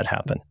 how does that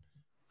happen?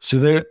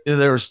 So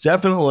there was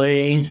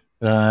definitely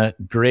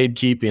grade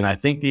keeping. I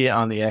think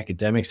on the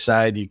academic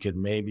side, you could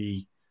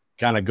maybe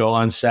kind of go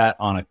unsat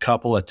on a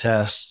couple of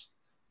tests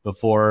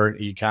before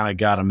you kind of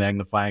got a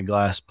magnifying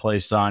glass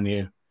placed on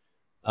you.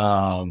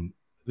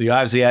 You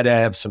obviously had to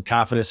have some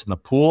confidence in the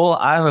pool.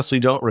 I honestly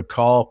don't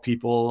recall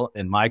people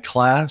in my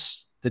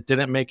class that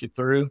didn't make it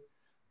through,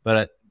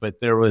 but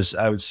there was,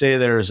 I would say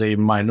there is a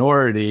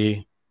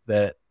minority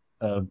that,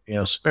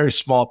 very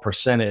small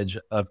percentage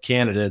of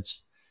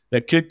candidates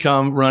that could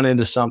run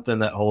into something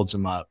that holds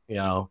them up.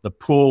 The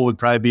pool would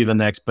probably be the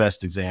next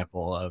best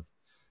example of,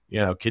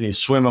 can you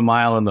swim a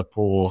mile in the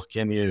pool?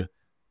 Can you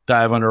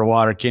dive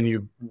underwater? Can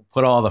you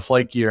put all the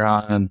flight gear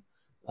on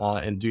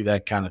and do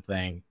that kind of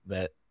thing?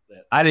 That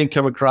I didn't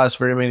come across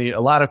very many.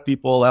 A lot of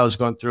people I was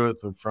going through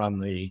it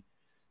from the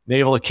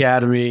Naval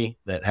Academy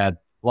that had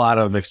a lot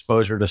of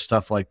exposure to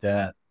stuff like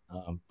that.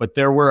 But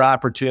there were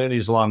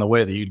opportunities along the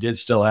way that you did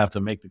still have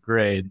to make the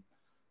grade,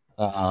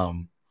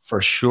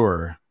 for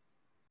sure.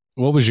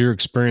 What was your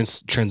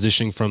experience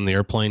transitioning from the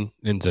airplane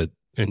into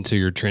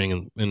your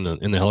training in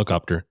the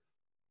helicopter?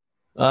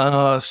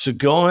 So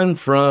going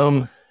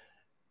from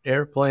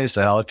airplanes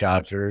to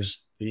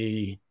helicopters,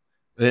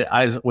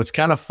 what's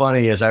kind of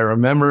funny is I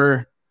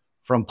remember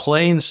from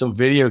playing some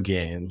video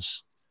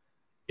games,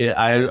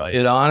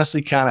 it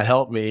honestly kind of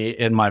helped me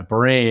in my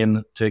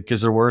brain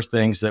because there were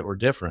things that were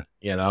different,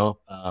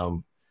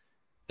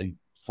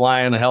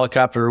 flying a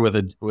helicopter with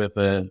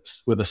a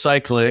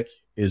cyclic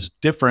is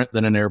different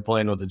than an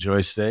airplane with a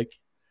joystick.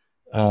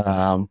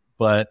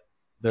 But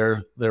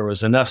there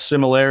was enough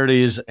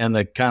similarities and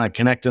the kind of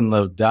connecting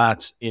the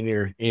dots in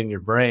your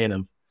brain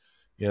of,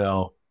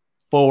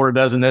 forward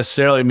doesn't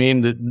necessarily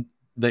mean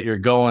that you're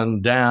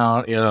going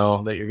down,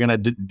 that you're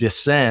going to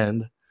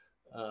descend.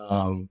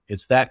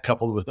 It's that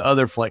coupled with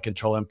other flight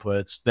control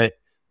inputs that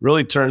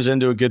really turns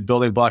into a good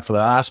building block for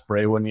the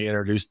Osprey when you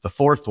introduce the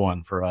fourth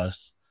one for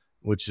us,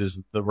 which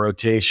is the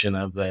rotation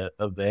of the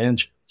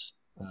engines.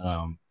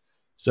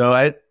 So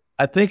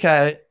I think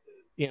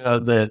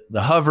the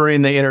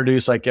hovering they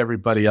introduce, like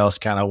everybody else,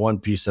 kind of one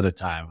piece at a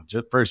time.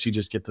 First, you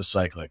just get the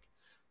cyclic,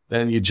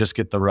 then you just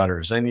get the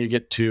rudders, then you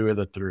get two of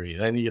the three,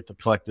 then you get the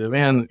collective,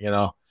 and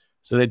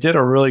so they did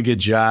a really good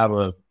job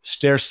of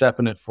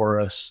stair-stepping it for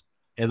us.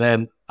 And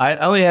then I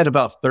only had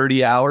about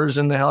 30 hours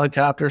in the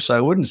helicopter, so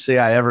I wouldn't say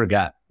I ever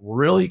got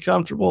really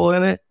comfortable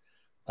in it.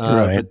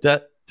 Right.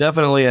 But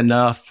definitely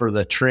enough for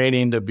the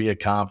training to be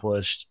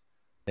accomplished,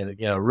 and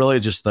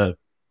really just the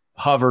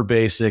hover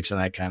basics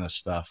and that kind of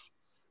stuff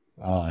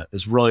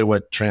is really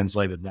what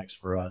translated next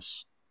for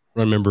us. I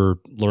remember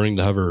learning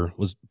to hover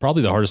was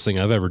probably the hardest thing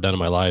I've ever done in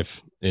my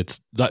life. It's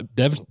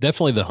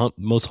definitely the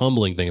most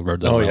humbling thing I've ever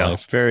done in my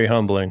life. Very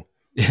humbling.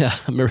 Yeah,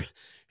 I remember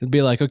it'd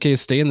be like, okay,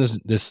 stay in this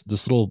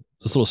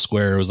little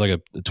square. It was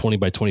like a 20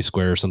 by 20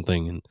 square or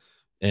something, and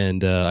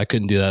And I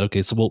couldn't do that.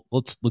 Okay, so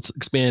let's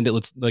expand it.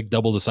 Let's like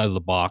double the size of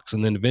the box,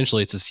 and then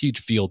eventually it's this huge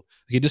field.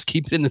 Okay, just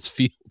keep it in this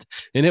field,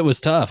 and it was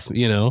tough,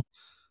 you know.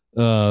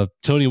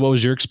 Tony, what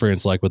was your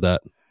experience like with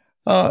that?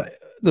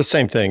 The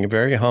same thing,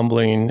 very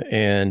humbling.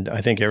 And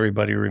I think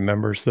everybody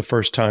remembers the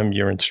first time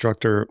your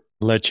instructor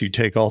lets you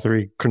take all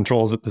three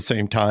controls at the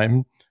same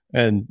time.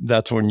 And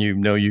that's when you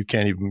know you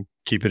can't even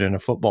keep it in a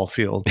football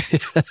field.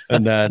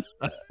 And that,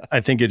 I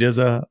think it is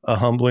a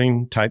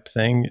humbling type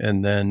thing.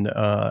 And then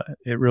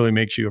it really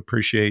makes you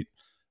appreciate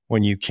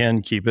when you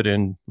can keep it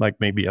in like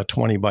maybe a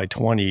 20 by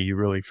 20, you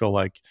really feel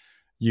like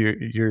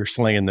you're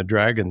slaying the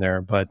dragon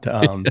there. But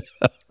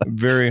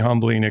very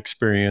humbling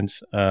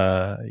experience,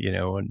 you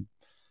know, and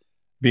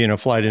being a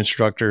flight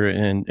instructor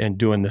and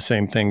doing the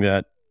same thing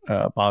that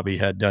Bobby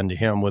had done to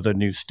him with a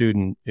new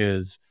student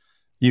is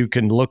you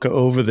can look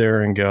over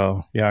there and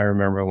go, yeah, I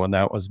remember when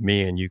that was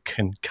me. And you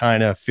can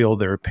kind of feel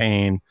their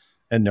pain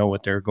and know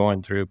what they're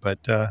going through.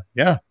 But to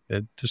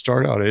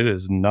start out, it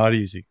is not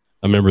easy.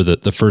 I remember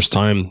that the first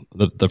time,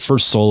 the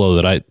first solo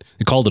that I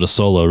called it a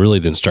solo, really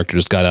the instructor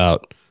just got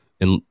out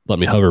and let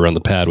me hover around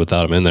the pad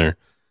without him in there.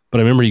 But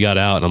I remember he got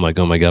out and I'm like,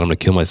 oh my God, I'm going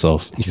to kill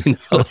myself. You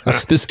know,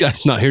 this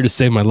guy's not here to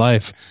save my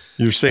life.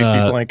 Your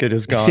safety blanket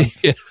is gone.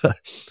 Yeah.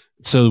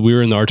 So we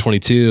were in the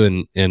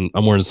R-22 and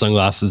I'm wearing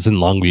sunglasses in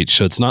Long Beach.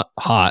 So it's not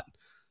hot.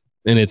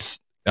 And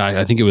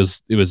I think it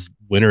was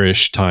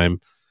winterish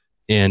time.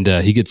 And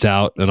he gets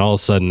out and all of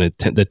a sudden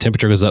the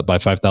temperature goes up by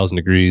 5,000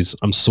 degrees.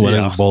 I'm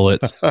sweating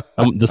bullets.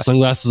 The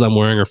sunglasses I'm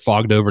wearing are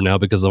fogged over now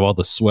because of all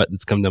the sweat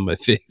that's come down my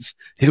face.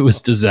 It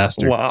was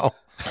disaster. Wow.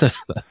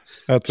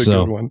 That's a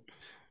good one.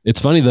 It's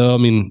funny though. I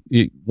mean,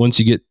 once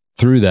you get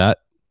through that,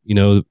 you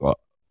know,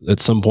 at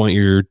some point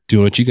you're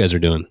doing what you guys are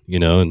doing, you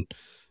know, and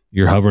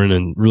you're hovering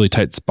in really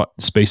tight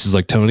spaces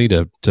like Tony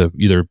to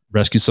either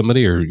rescue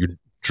somebody or you're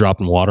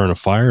dropping water on a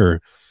fire,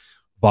 or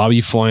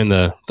Bobby flying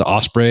the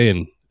Osprey.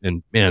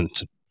 And man,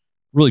 it's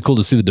really cool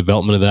to see the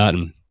development of that.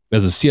 And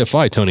as a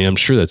CFI, Tony, I'm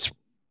sure that's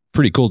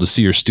pretty cool to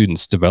see your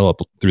students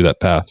develop through that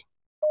path.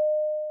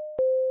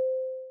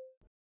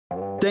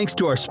 Thanks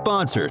to our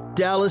sponsor,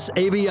 Dallas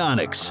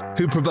Avionics,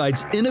 who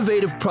provides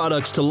innovative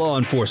products to law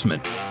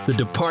enforcement, the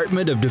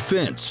Department of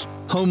Defense,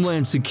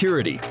 Homeland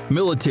Security,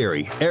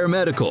 military, air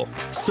medical,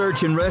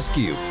 search and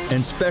rescue,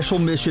 and special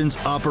missions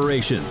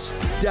operations.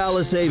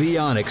 Dallas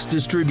Avionics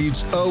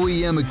distributes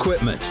OEM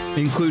equipment,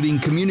 including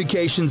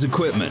communications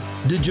equipment,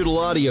 digital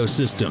audio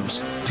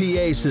systems,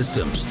 PA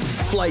systems,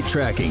 flight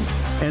tracking,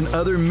 and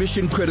other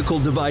mission-critical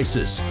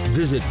devices.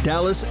 Visit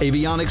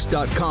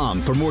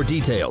DallasAvionics.com for more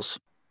details.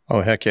 Oh,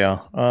 heck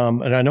yeah.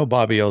 And I know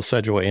Bobby will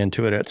segue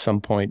into it at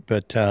some point,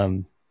 but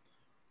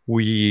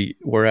we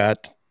were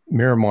at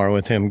Miramar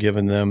with him,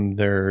 giving them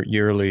their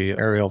yearly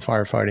aerial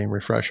firefighting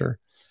refresher.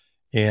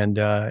 And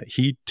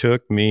he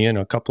took me and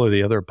a couple of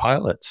the other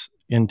pilots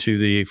into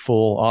the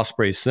full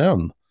Osprey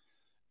sim.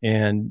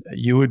 And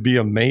you would be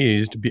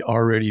amazed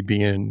already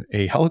being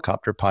a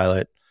helicopter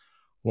pilot.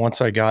 Once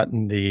I got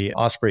in the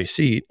Osprey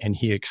seat and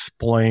he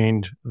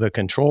explained the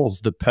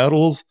controls, the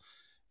pedals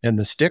and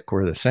the stick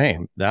were the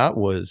same. I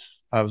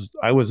was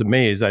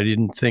amazed. I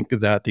didn't think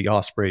that the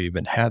Osprey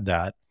even had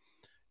that.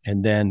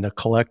 And then the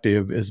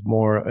collective is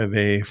more of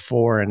a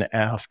fore and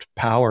aft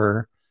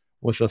power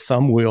with a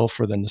thumb wheel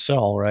for the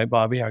nacelle, right,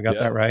 Bobby? I got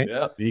that right?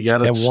 Yeah, you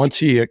got it. And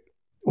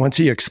once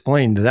he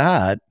explained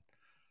that,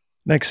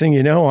 next thing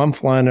you know, I'm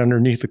flying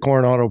underneath the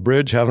Coronado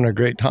Bridge, having a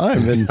great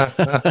time. And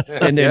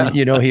and then,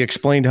 you know, he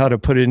explained how to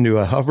put it into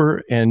a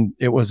hover. And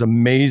it was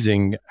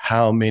amazing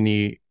how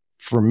many,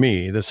 for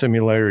me, the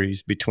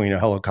similarities between a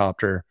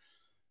helicopter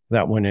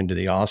that went into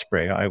the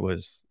Osprey. I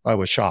was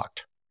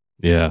shocked.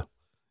 Yeah.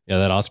 Yeah,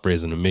 that Osprey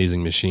is an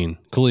amazing machine.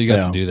 Cool you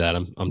got to do that.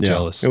 I'm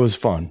jealous. It was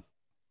fun.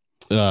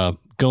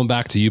 Going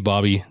back to you,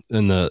 Bobby,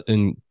 in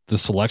the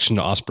selection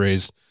to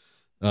Ospreys,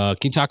 can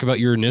you talk about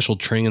your initial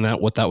training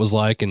and what that was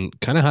like, and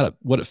kind of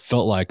what it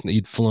felt like?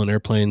 You'd flown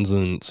airplanes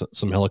and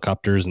some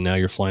helicopters, and now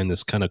you're flying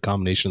this kind of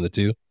combination of the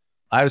two.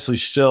 Obviously,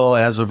 still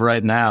as of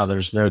right now,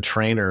 there's no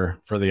trainer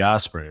for the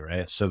Osprey,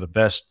 right? So the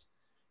best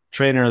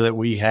trainer that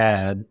we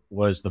had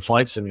was the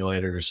flight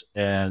simulators,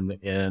 and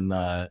in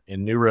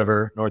New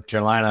River, North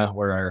Carolina,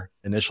 where our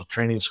initial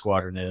training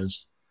squadron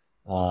is,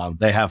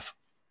 they have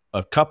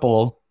a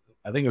couple,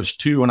 I think it was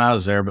 2 when I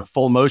was there, but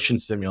full motion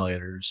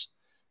simulators,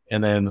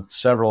 and then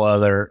several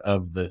other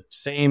of the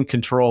same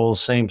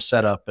controls, same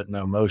setup, but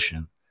no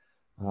motion.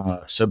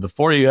 So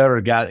before you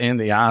ever got in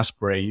the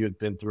Osprey, you had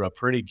been through a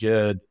pretty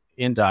good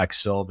indoc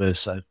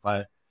syllabus.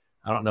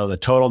 I don't know the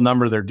total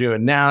number they're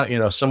doing now, you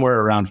know, somewhere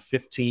around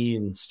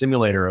 15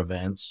 simulator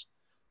events,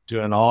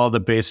 doing all the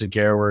basic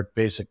airwork,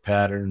 basic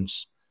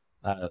patterns,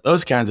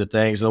 those kinds of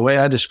things. The way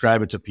I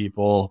describe it to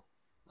people,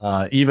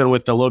 even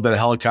with the little bit of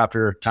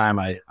helicopter time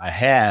I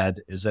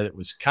had, is that it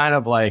was kind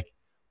of like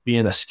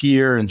being a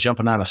skier and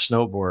jumping on a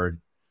snowboard,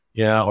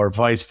 or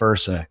vice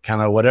versa,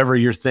 kind of whatever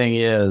your thing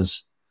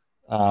is.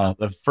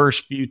 The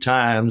first few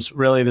times,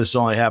 really, this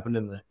only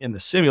happened in the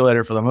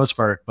simulator for the most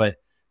part, but,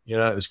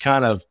 it was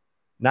kind of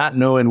not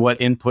knowing what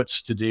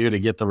inputs to do to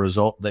get the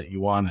result that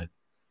you wanted.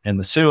 And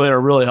the simulator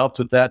really helped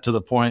with that to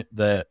the point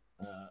that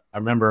I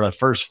remember the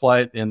first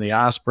flight in the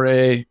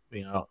Osprey,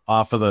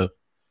 off of the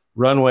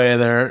runway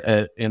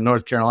there in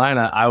North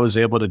Carolina, I was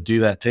able to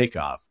do that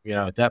takeoff.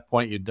 At that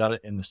point, you'd done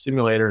it in the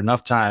simulator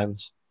enough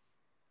times.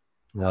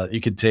 You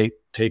could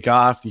take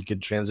off, you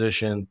could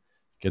transition, you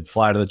could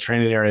fly to the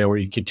training area where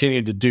you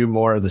continue to do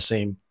more of the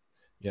same,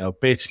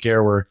 basic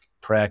air work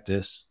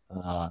practice.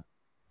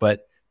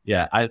 But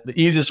yeah, the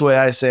easiest way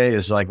I say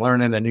is like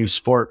learning a new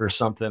sport or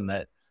something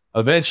that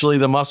eventually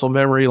the muscle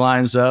memory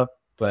lines up,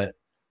 but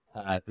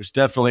there's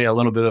definitely a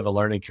little bit of a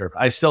learning curve.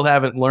 I still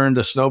haven't learned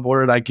to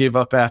snowboard. I gave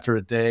up after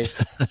a day,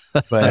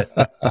 but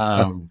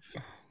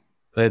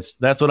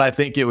that's what I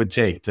think it would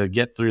take to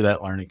get through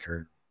that learning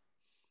curve.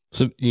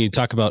 So you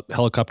talk about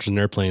helicopters and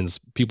airplanes.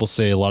 People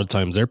say a lot of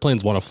times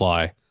airplanes want to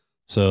fly.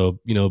 So,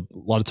 a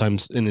lot of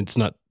times, and it's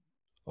not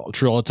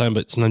true all the time,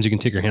 but sometimes you can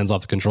take your hands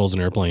off the controls in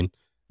an airplane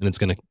and it's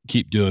going to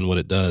keep doing what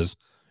it does.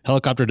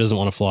 Helicopter doesn't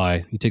want to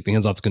fly. You take the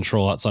hands off the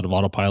control outside of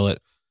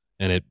autopilot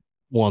and it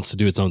wants to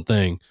do its own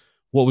thing.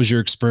 What was your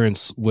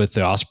experience with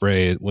the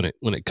Osprey when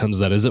it comes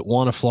to that? Does it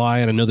want to fly?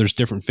 And I know there's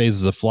different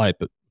phases of flight,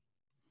 but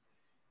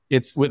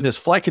it's with this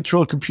flight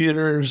control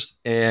computers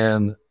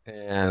and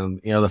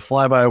the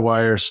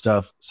fly-by-wire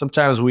stuff.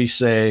 Sometimes we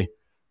say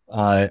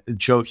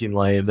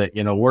jokingly that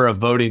we're a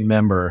voting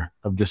member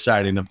of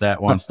deciding if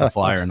that wants to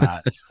fly or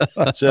not.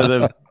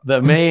 So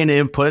the main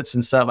inputs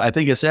and stuff, I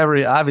think it's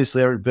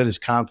obviously every bit as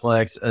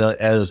complex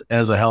as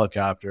a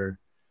helicopter.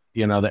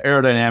 The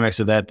aerodynamics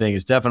of that thing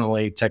is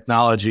definitely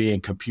technology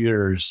and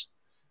computers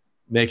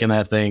making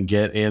that thing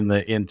get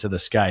into the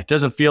sky. It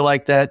doesn't feel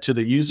like that to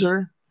the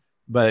user,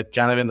 but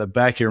kind of in the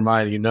back of your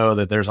mind,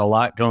 that there's a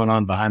lot going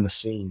on behind the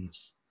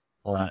scenes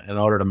in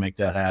order to make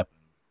that happen.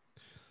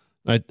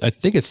 I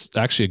think it's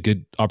actually a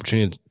good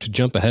opportunity to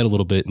jump ahead a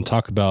little bit and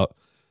talk about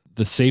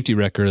the safety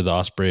record of the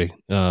Osprey.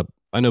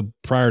 I know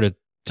prior to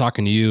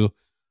talking to you,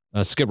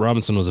 Skip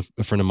Robinson was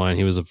a friend of mine.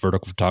 He was a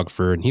vertical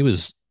photographer, and he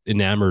was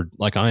enamored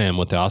like I am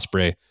with the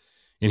Osprey,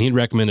 and he'd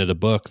recommended a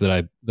book that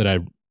I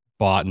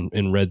bought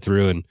and read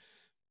through. And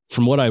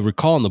from what I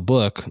recall in the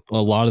book, a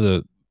lot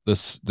of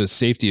the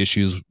safety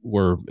issues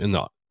were in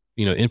the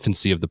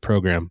infancy of the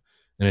program.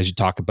 And as you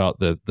talk about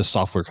the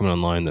software coming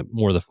online, that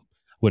more the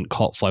wouldn't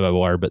call it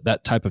fly-by-wire, but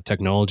that type of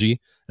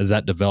technology, as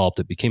that developed,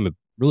 it became a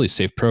really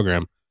safe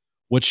program.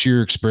 What's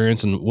your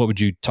experience, and what would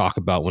you talk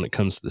about when it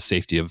comes to the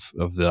safety of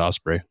the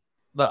Osprey?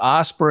 The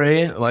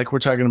Osprey, like we're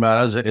talking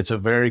about, it's a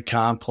very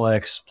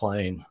complex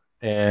plane,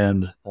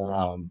 and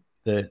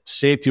the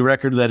safety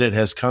record that it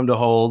has come to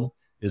hold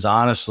is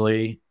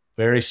honestly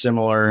very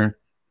similar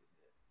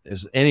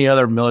as any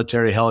other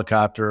military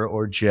helicopter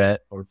or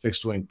jet or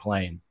fixed wing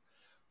plane.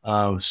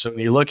 So when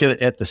you look at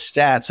the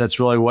stats,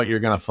 that's really what you're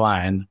going to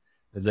find,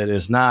 is that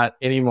it's not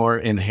any more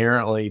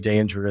inherently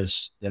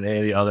dangerous than any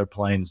of the other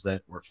planes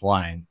that we're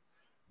flying.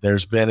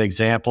 There's been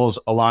examples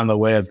along the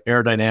way of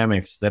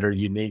aerodynamics that are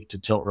unique to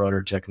tilt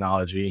rotor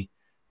technology.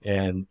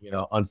 And,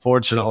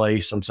 unfortunately,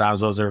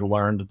 sometimes those are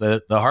learned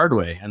the hard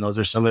way. And those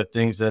are some of the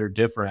things that are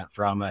different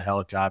from a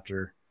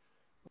helicopter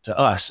to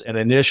us. And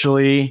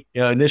initially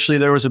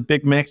there was a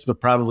big mix,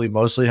 but probably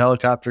mostly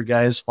helicopter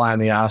guys flying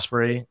the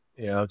Osprey,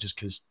 just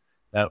because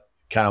that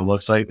kind of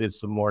looks like it's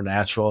the more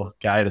natural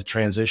guy to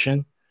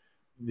transition.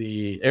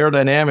 The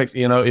aerodynamic,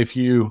 if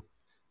you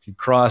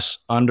cross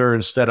under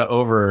instead of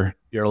over,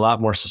 you're a lot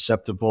more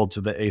susceptible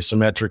to the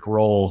asymmetric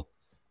roll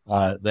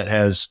that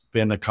has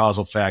been a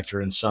causal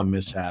factor in some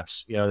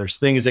mishaps. There's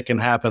things that can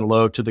happen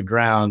low to the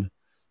ground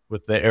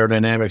with the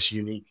aerodynamics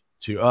unique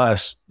to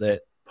us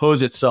that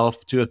pose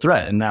itself to a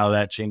threat. And now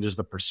that changes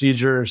the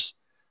procedures,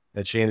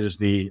 that changes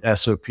the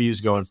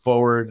SOPs going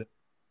forward.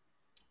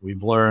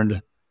 We've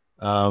learned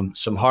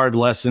some hard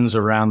lessons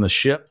around the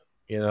ship.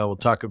 We'll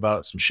talk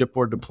about some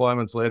shipboard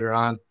deployments later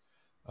on.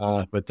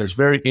 But there's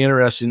very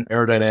interesting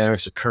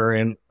aerodynamics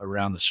occurring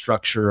around the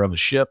structure of a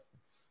ship.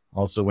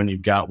 Also, when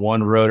you've got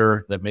one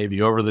rotor that may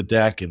be over the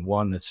deck and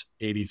one that's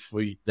 80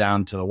 feet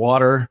down to the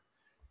water,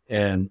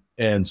 and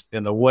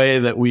the way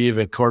that we've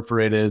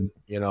incorporated,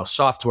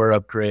 software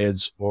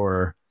upgrades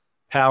or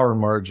power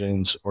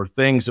margins or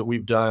things that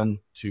we've done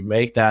to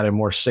make that a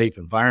more safe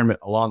environment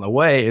along the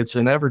way, it's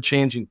an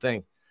ever-changing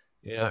thing.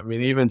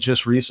 Even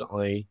just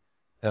recently,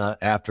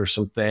 after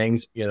some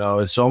things,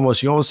 it's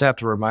you almost have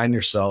to remind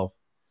yourself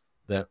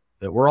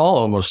that we're all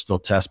almost still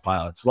test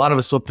pilots. A lot of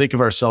us still think of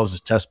ourselves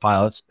as test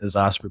pilots, as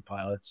Osprey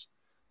pilots.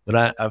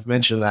 But I've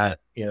mentioned that,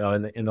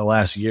 in the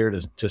last year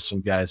to some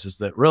guys, is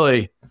that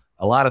really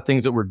a lot of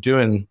things that we're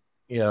doing,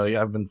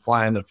 I've been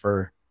flying it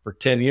for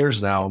 10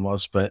 years now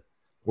almost, but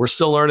we're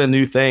still learning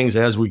new things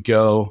as we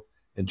go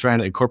and trying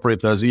to incorporate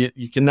those.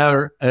 You can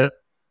never, as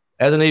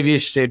an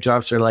aviation safety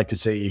officer, I like to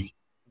say,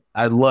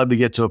 I'd love to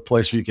get to a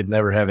place where you could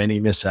never have any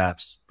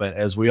mishaps. But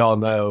as we all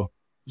know,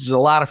 there's a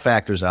lot of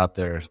factors out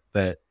there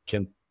that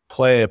can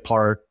play a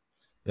part,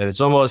 that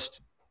it's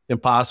almost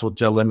impossible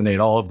to eliminate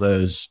all of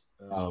those.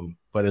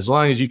 But as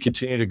long as you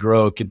continue to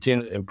grow,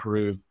 continue to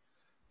improve,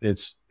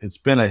 it's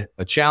been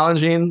a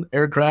challenging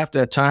aircraft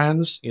at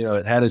times.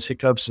 It had its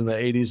hiccups in the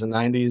 80s and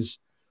 90s,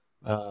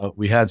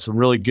 We had some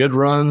really good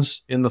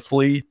runs in the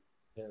fleet,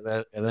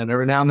 and then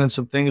every now and then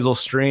some things will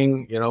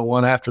string,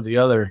 one after the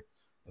other.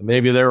 And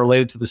maybe they're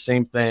related to the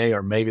same thing,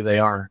 or maybe they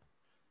aren't.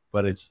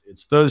 But it's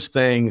those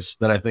things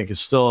that I think is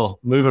still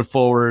moving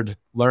forward,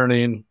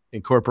 learning,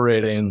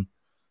 incorporating,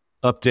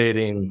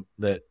 updating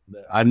that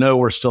I know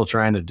we're still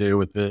trying to do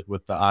with the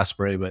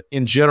Osprey. But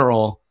in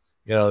general,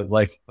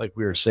 like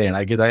we were saying,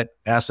 I get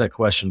asked that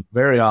question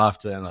very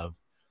often of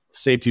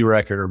safety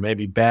record or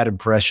maybe bad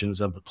impressions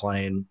of the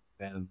plane,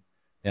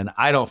 and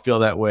I don't feel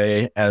that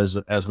way as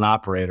an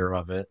operator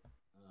of it.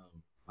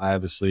 I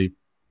obviously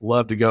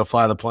love to go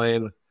fly the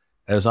plane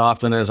as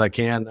often as I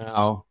can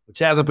now, which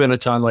hasn't been a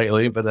ton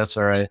lately, but that's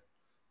all right.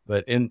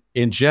 But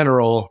in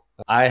general,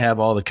 I have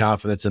all the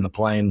confidence in the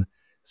plane,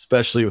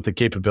 especially with the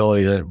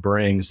capability that it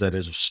brings that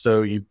is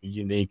so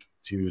unique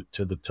to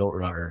the tilt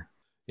runner.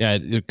 Yeah,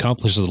 it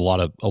accomplishes a lot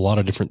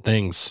of different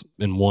things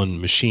in one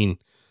machine.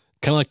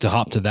 Kind of like to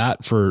hop to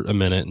that for a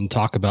minute and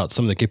talk about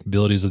some of the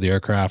capabilities of the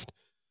aircraft.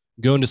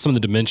 Go into some of the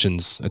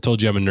dimensions. I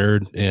told you I'm a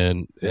nerd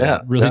and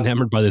really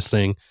enamored by this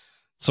thing.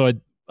 So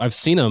I've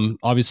seen them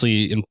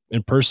obviously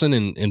in person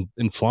and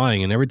in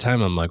flying, and every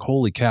time I'm like,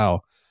 holy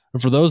cow.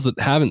 And for those that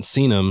haven't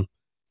seen them,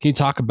 can you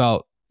talk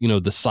about,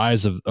 the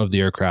size of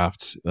the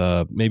aircraft,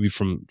 maybe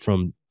from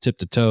tip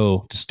to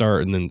toe to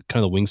start, and then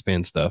kind of the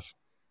wingspan stuff?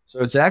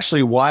 So it's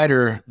actually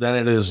wider than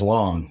it is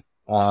long.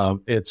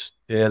 It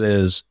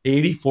is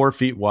 84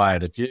 feet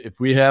wide. If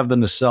we have the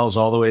nacelles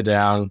all the way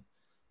down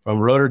from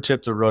rotor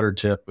tip to rotor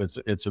tip,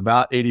 it's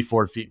about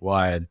 84 feet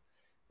wide,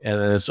 and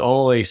it's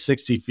only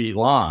 60 feet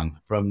long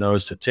from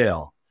nose to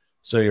tail.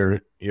 So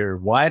you're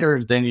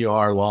wider than you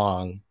are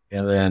long.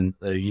 And then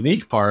the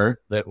unique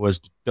part that was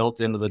built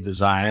into the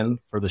design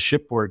for the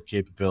shipboard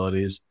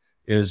capabilities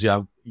is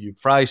you've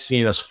probably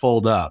seen us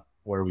fold up,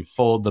 where we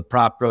fold the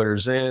prop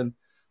rotors in,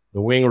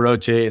 the wing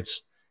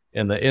rotates.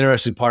 And the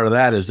interesting part of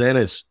that is then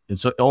it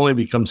only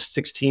becomes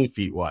 16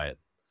 feet wide.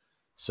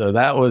 So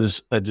that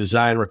was a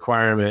design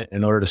requirement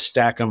in order to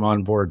stack them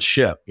on board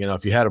ship.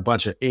 If you had a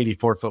bunch of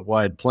 84-foot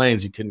wide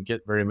planes, you couldn't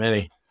get very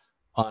many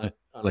on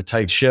a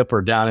tight ship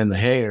or down in the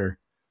hangar.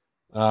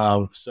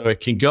 So it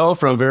can go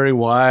from very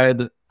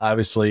wide,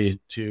 obviously,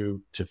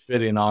 to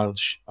fitting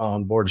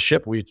on board a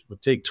ship. We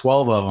would take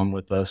 12 of them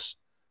with us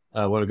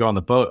when we go on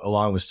the boat,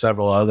 along with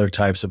several other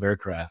types of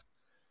aircraft.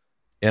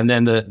 And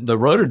then the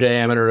rotor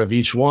diameter of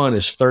each one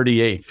is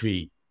 38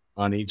 feet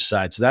on each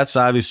side. So that's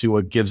obviously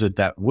what gives it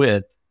that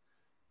width.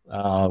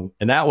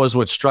 And that was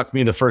what struck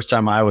me the first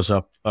time I was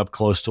up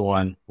close to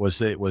one.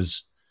 It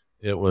was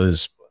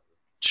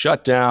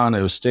shut down.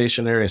 It was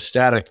stationary and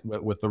static,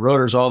 but with the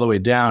rotors all the way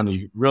down,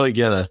 you really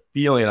get a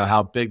feeling of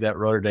how big that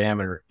rotor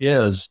diameter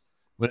is,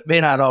 but it may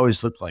not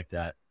always look like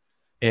that.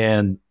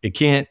 And it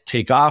can't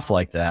take off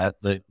like that.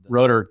 The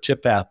rotor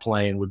tip path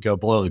plane would go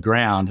below the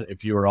ground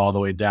if you were all the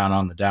way down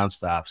on the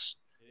downstops.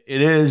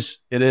 It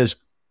is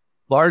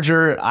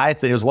larger. I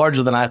think it was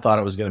larger than I thought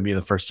it was going to be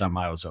the first time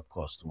I was up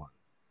close to one.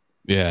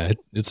 Yeah,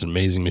 it's an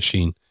amazing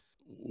machine.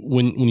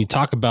 When you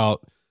talk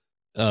about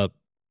the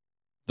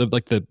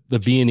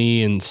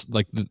V&E and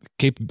like the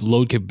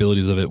load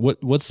capabilities of it,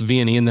 what's the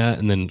V&E in that?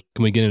 And then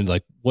can we get into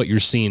like what you're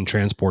seeing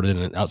transported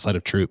and outside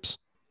of troops?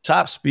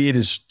 Top speed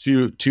is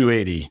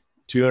 280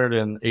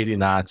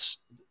 knots.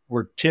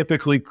 We're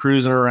typically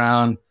cruising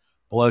around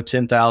below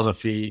 10,000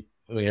 feet,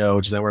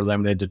 which then we're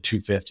limited to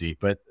 250,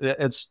 but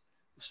it's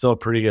still a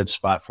pretty good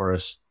spot for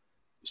us.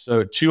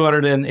 So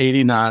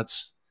 280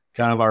 knots,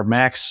 kind of our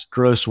max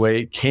gross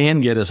weight, can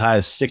get as high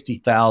as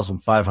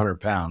 60,500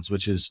 pounds,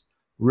 which is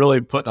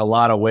really putting a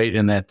lot of weight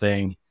in that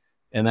thing.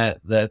 And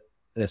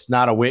that's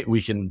not a weight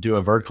we can do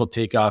a vertical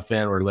takeoff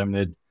in. We're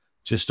limited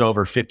just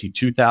over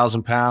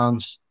 52,000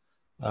 pounds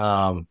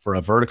for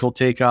a vertical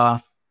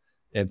takeoff.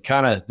 And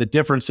kind of the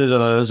differences of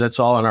those, that's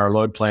all in our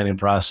load planning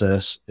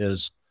process,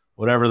 is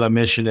whatever the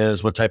mission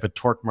is, what type of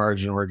torque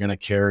margin we're going to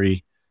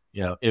carry,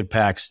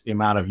 impacts the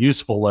amount of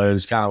useful load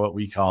is kind of what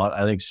we call it.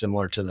 I think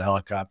similar to the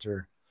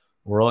helicopter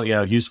world,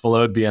 useful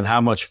load being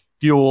how much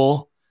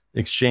fuel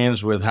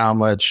exchanged with how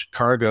much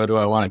cargo do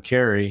I want to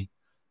carry.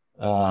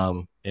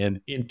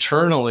 And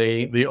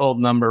internally, the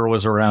old number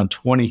was around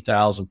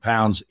 20,000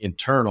 pounds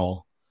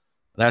internal.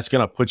 That's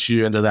going to put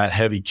you into that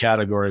heavy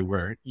category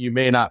where you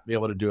may not be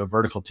able to do a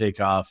vertical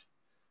takeoff,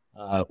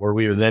 where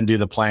we would then do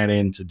the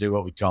planning to do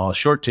what we call a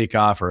short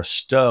takeoff or a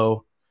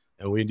stow.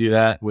 And we do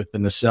that with the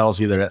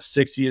nacelles either at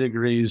 60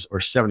 degrees or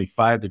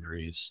 75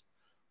 degrees.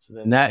 So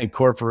then that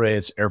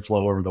incorporates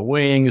airflow over the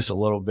wings a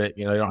little bit.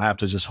 You don't have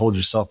to just hold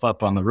yourself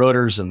up on the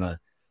rotors and the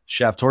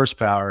shaft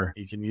horsepower.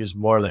 You can use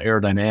more of the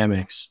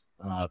aerodynamics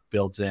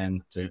built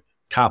in to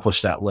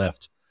accomplish that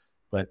lift.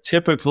 But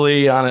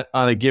typically on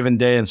a given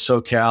day in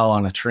SoCal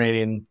on a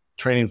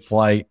training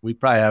flight, we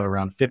probably have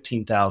around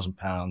 15,000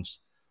 pounds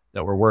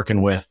that we're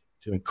working with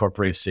to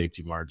incorporate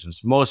safety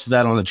margins. Most of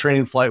that on the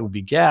training flight would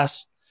be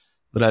gas,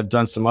 but I've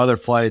done some other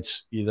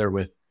flights either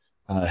with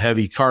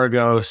heavy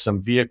cargo,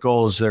 some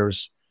vehicles.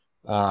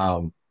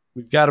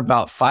 We've got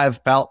about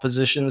 5 pallet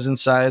positions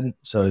inside.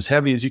 So as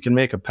heavy as you can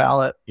make a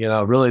pallet,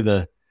 really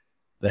the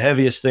The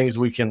heaviest things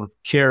we can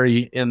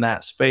carry in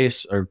that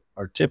space are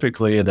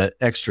typically the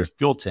extra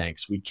fuel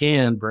tanks. We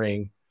can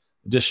bring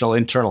additional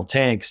internal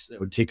tanks that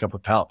would take up a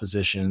pallet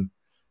position.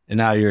 And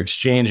now you're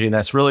exchanging.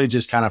 That's really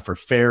just kind of for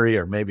ferry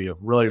or maybe a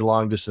really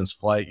long distance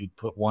flight. You'd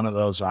put one of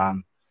those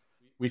on.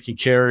 We can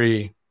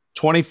carry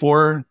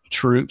 24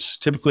 troops.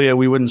 Typically,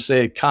 we wouldn't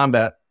say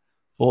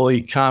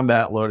fully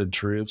combat loaded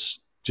troops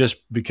just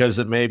because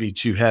it may be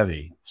too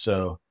heavy.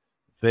 So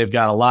if they've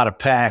got a lot of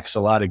packs,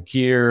 a lot of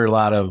gear, a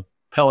lot of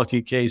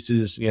Helica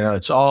cases,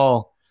 it's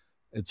all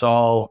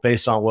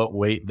based on what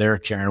weight they're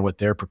carrying, what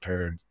they're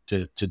prepared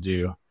to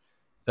do.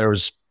 There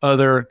was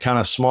other kind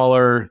of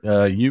smaller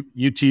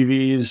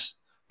UTVs,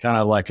 kind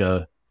of like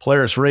a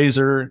Polaris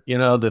Razor,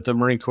 that the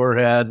Marine Corps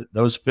had.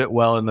 Those fit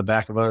well in the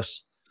back of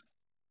us.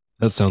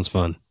 That sounds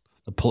fun.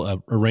 A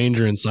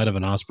Ranger inside of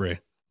an Osprey.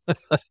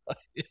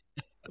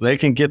 They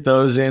can get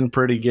those in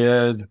pretty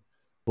good.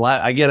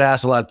 I get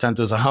asked a lot of times,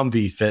 does a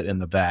Humvee fit in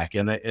the back?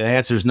 And the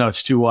answer is no,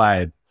 it's too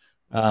wide.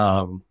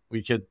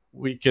 We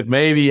could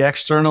maybe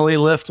externally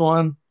lift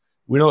one.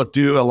 We don't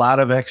do a lot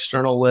of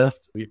external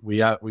lift. We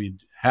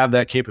have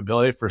that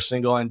capability for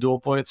single and dual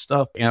point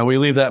stuff. And we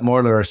leave that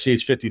more to our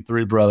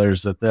CH-53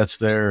 brothers.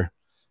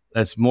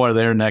 That's more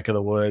their neck of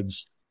the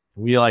woods.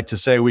 We like to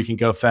say we can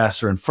go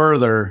faster and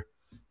further,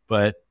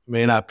 but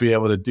may not be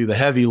able to do the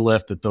heavy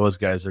lift that those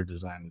guys are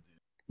designed to do.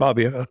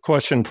 Bobby, a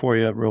question for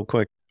you real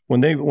quick. When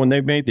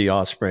they made the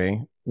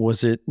Osprey,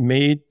 was it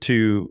made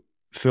to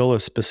fill a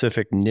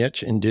specific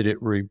niche, and did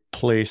it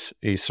replace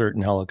a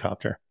certain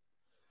helicopter?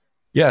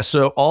 Yeah,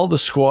 so all the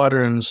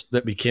squadrons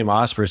that became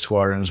Osprey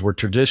squadrons were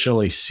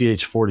traditionally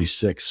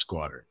CH-46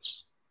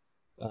 squadrons.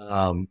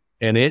 And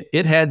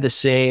it had the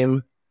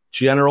same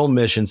general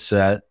mission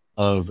set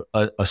of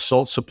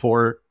assault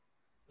support,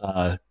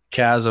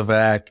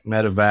 CASEVAC,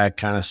 medevac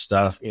kind of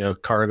stuff,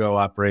 cargo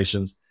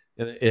operations.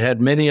 It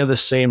had many of the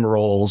same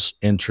roles,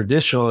 and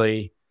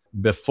traditionally,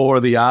 before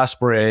the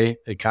Osprey,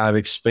 it kind of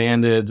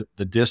expanded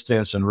the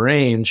distance and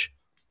range.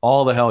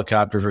 All the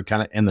helicopters were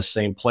kind of in the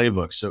same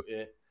playbook. So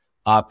it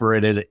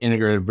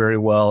integrated very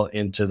well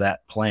into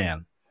that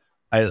plan.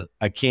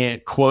 I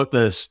can't quote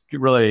the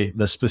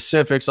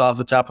specifics off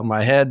the top of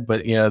my head,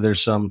 but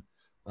there's some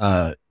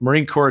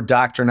Marine Corps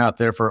doctrine out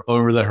there for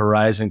over the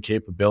horizon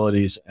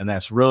capabilities. And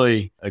that's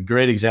really a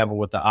great example of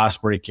what the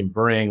Osprey can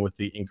bring with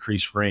the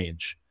increased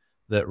range.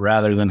 That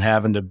rather than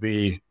having to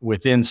be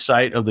within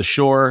sight of the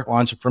shore,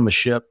 launch it from a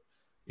ship,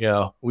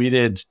 we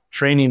did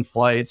training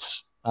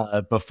flights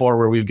before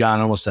where we've gone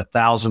almost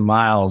 1,000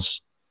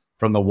 miles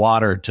from the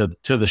water to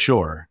the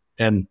shore.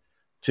 And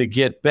to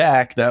get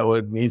back, that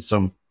would need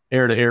some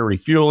air-to-air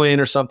refueling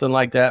or something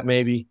like that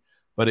maybe.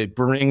 But it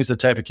brings the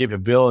type of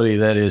capability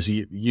that is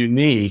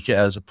unique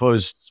as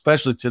opposed,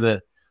 especially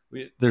to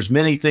there's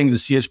many things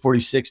the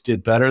CH-46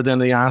 did better than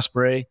the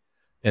Osprey.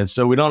 And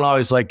so we don't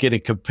always like getting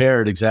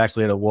compared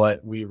exactly to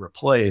what we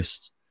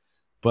replaced,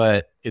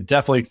 but it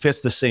definitely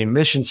fits the same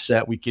mission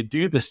set. We could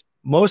do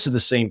most of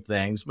the same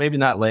things, maybe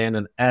not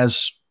landing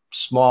as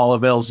small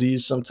of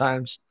LZs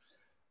sometimes,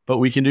 but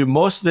we can do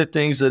most of the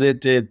things that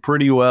it did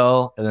pretty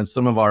well. And then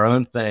some of our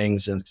own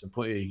things and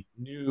completely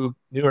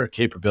newer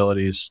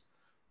capabilities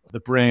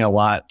that bring a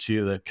lot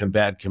to the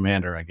combat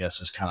commander, I guess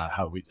is kind of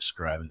how we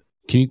describe it.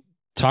 Can you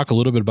talk a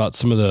little bit about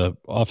some of the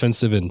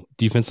offensive and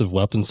defensive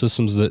weapon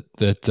systems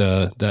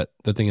that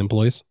thing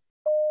employs?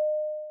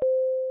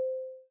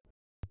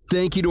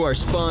 Thank you to our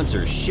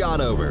sponsor,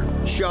 Shotover.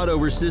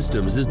 Shotover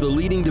Systems is the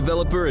leading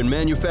developer and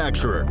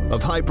manufacturer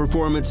of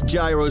high-performance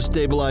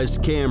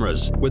gyro-stabilized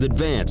cameras with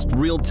advanced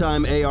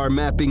real-time AR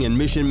mapping and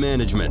mission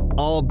management,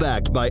 all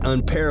backed by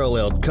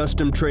unparalleled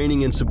custom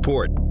training and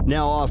support.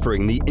 Now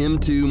offering the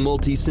M2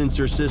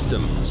 multi-sensor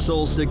system,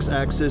 sole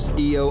 6-axis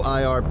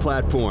EO/IR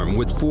platform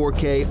with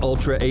 4K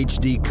Ultra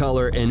HD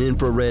color and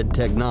infrared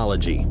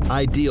technology.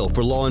 Ideal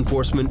for law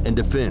enforcement and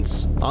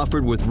defense.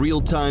 Offered with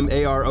real-time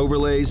AR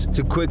overlays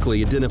to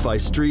quickly identify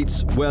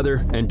streets,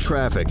 weather, and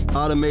traffic.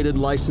 Automated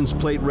license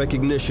plate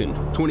recognition,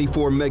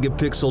 24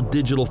 megapixel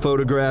digital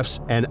photographs,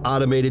 and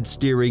automated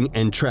steering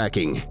and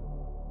tracking.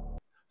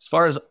 As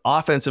far as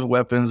offensive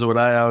weapons, what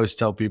I always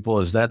tell people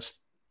is that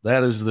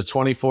is the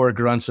 24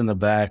 grunts in the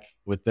back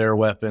with their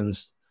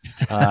weapons.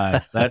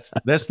 That's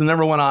the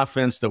number one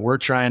offense that we're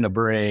trying to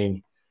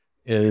bring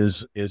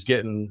is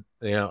getting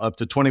up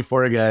to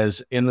 24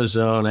 guys in the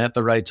zone at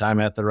the right time,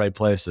 at the right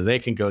place, so they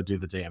can go do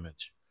the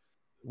damage.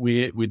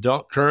 We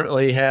don't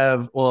currently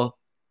have,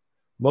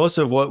 most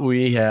of what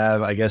we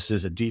have, I guess,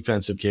 is a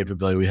defensive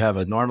capability. We have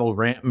a normal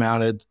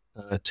ramp-mounted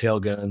tail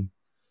gun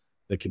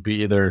that could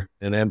be either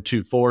an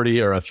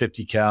M240 or a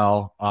 50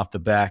 cal off the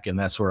back, and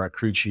that's where our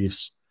crew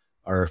chiefs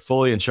are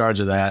fully in charge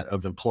of that,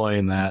 of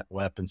employing that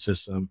weapon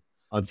system.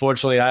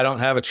 Unfortunately, I don't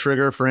have a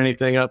trigger for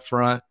anything up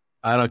front.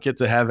 I don't get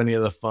to have any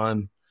of the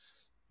fun,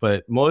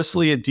 but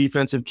mostly a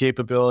defensive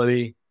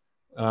capability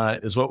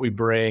is what we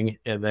bring.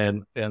 And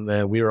then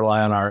we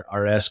rely on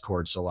our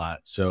escorts a lot.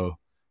 So,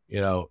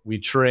 we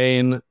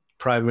train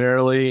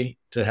primarily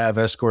to have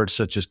escorts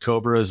such as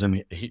Cobras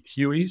and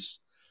Hueys.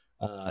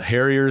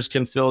 Harriers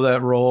can fill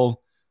that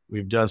role.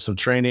 We've done some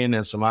training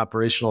and some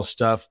operational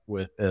stuff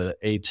with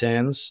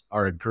A-10s,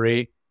 are a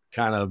great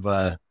kind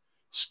of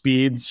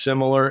speed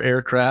similar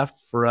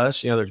aircraft for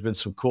us. There's been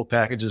some cool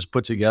packages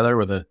put together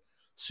with a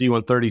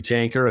C-130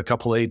 tanker, a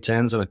couple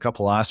A-10s, and a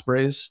couple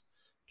Ospreys.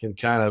 Can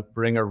kind of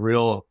bring a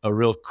real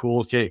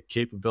cool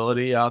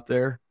capability out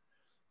there.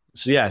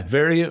 So yeah,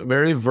 very,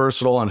 very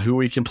versatile on who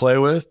we can play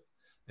with,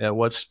 at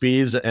what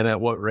speeds, and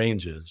at what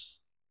ranges.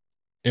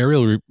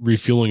 Aerial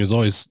refueling has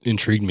always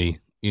intrigued me.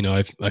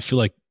 I feel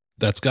like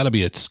that's got to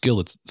be a skill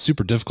that's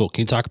super difficult.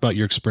 Can you talk about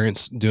your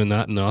experience doing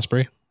that in the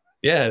Osprey?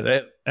 Yeah,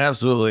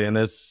 absolutely. And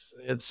it's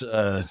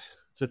a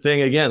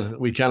thing. Again,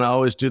 we kind of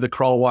always do the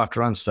crawl, walk,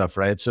 run stuff,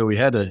 right? So we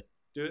had to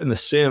do it in the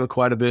sim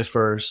quite a bit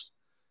first.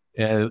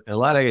 And a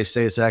lot of guys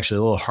say it's actually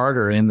a little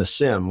harder in the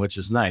sim, which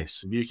is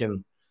nice. If you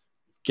can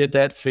get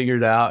that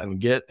figured out and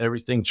get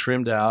everything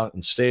trimmed out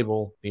and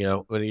stable,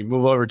 when you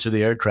move over to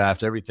the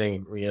aircraft,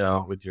 everything,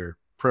 with your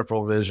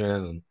peripheral vision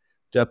and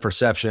depth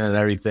perception and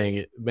everything,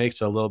 it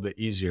makes it a little bit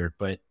easier.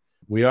 But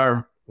we've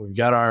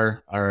got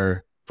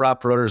our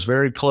prop rotors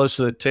very close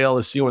to the tail.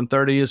 The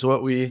C-130 is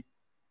what we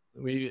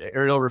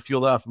aerial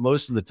refueled off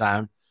most of the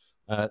time.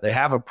 They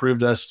have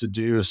approved us to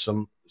do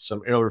some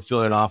aerial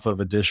refueling off of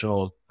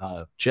additional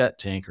jet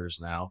tankers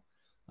now.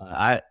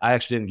 I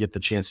actually didn't get the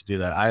chance to do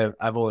that.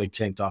 I've only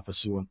tanked off of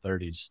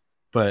C-130s.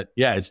 But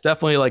yeah, it's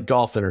definitely like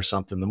golfing or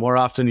something. The more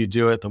often you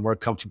do it, the more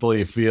comfortable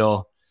you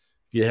feel.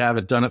 If you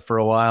haven't done it for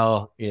a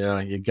while, you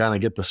kind of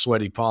get the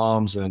sweaty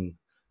palms. And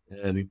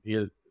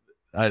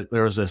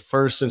there was a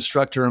first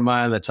instructor of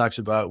mine that talks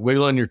about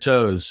wiggling your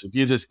toes. If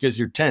you just, because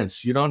you're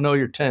tense, you don't know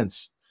you're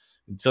tense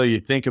until you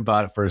think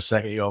about it for a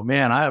second. You go,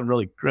 man, I'm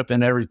really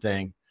gripping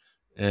everything.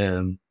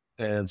 And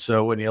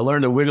so when you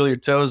learn to wiggle your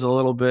toes a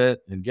little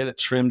bit and get it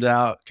trimmed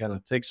out, kind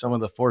of take some of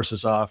the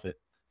forces off, it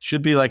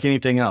should be like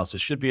anything else.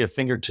 It should be a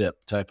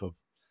fingertip type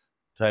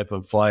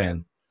of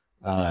flying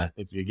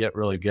if you get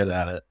really good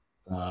at it.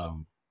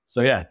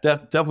 So yeah,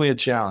 definitely a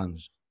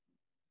challenge.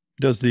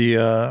 Does the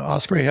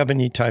Osprey have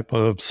any type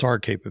of SAR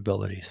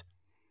capabilities?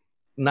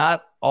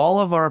 Not all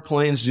of our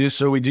planes do.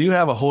 So we do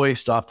have a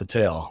hoist off the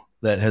tail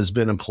that has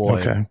been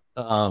employed. Okay.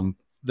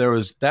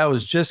 That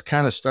was just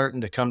kind of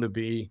starting to come to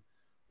be.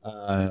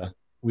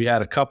 We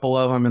had a couple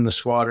of them in the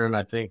squadron,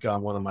 I think,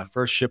 on one of my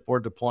first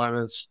shipboard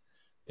deployments.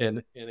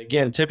 And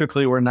again,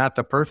 typically we're not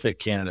the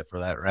perfect candidate for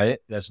that, right?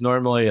 That's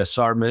normally a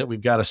SAR minute.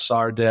 We've got a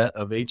SAR det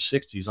of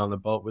H-60s on the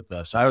boat with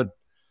us. I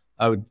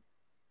would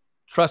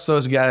trust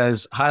those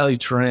guys, highly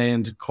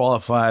trained,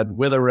 qualified,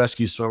 with a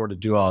rescue swimmer to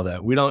do all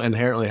that. We don't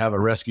inherently have a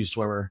rescue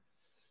swimmer,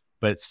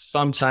 but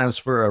sometimes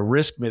for a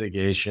risk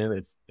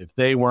mitigation, if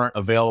they weren't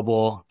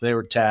available, if they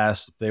were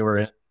tasked, if they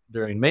were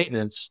during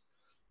maintenance,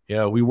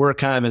 we were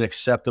kind of an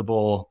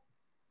acceptable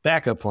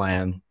backup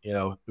plan.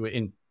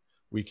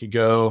 We could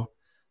go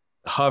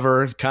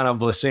hover, kind of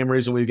the same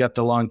reason we've got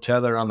the long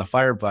tether on the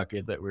fire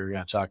bucket that we were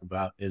going to talk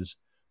about is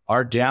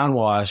our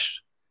downwash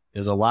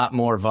is a lot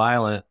more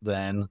violent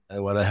than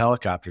what a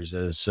helicopter's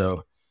is.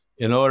 So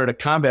in order to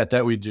combat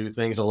that, we do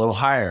things a little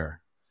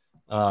higher.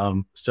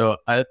 So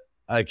I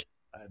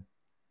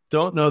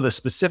don't know the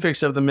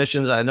specifics of the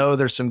missions. I know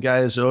there's some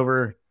guys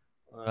over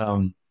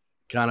kind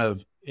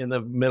of in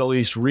the Middle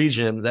East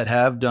region that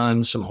have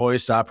done some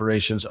hoist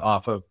operations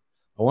off of,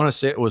 I want to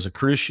say it was a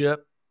cruise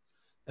ship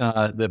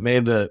that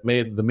made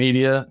the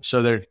media.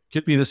 So there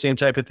could be the same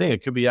type of thing.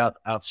 It could be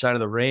outside of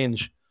the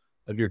range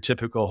of your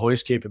typical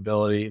hoist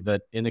capability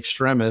that in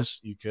extremis,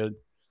 you could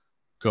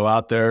go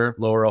out there,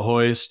 lower a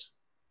hoist.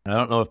 I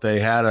don't know if they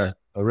had a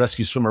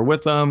rescue swimmer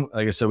with them.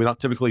 Like I said, we don't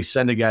typically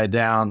send a guy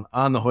down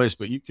on the hoist,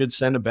 but you could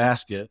send a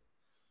basket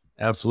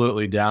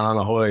absolutely down on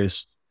the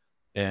hoist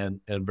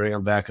and bring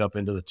them back up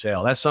into the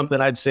tail. That's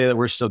something I'd say that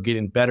we're still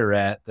getting better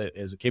at. That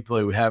is a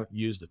capability we haven't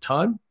used a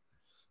ton,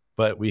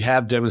 but we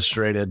have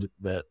demonstrated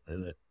that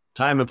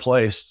time and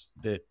place,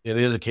 it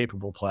is a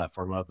capable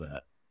platform of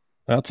that.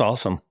 That's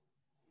awesome.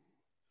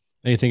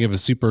 And you think of a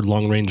super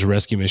long range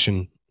rescue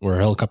mission where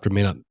a helicopter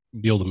may not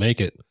be able to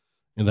make it.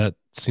 And that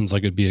seems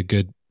like it'd be a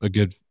good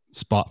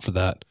spot for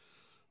that.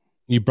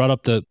 You brought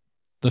up the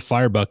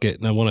fire bucket,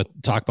 and I want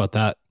to talk about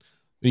that.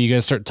 When you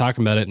guys start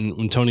talking about it, and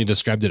when Tony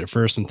described it at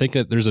first, and think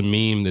that there's a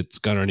meme that's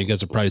gone around, you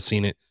guys have probably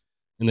seen it.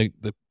 And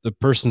the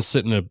person's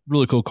sitting in a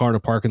really cool car in a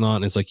parking lot,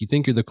 and it's like, you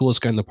think you're the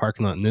coolest guy in the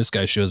parking lot, and this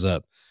guy shows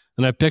up.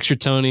 And I picture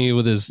Tony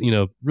with his,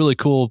 really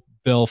cool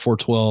Bell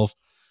 412,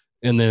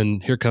 and then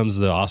here comes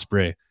the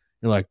Osprey.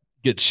 You're like,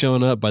 get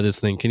shown up by this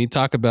thing. Can you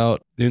talk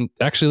about, and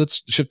actually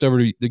let's shift over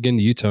again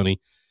to you,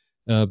 Tony.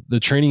 The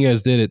training you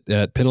guys did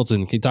at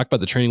Pendleton. Can you talk about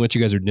the training, what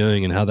you guys are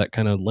doing, and how that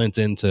kind of lent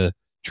into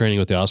training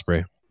with the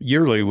Osprey?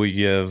 Yearly, we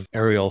give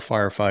aerial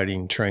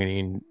firefighting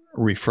training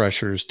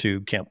refreshers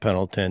to Camp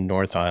Pendleton,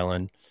 North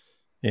Island.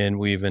 And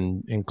we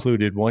even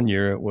included one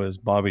year, it was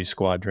Bobby's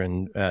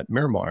squadron at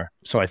Miramar.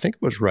 So I think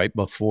it was right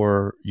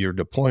before your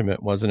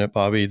deployment, wasn't it,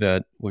 Bobby,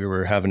 that we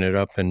were having it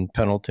up in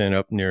Pendleton,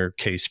 up near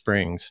Case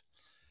Springs.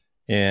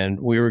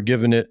 And we were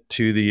giving it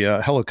to the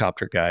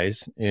helicopter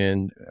guys.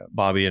 And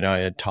Bobby and I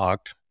had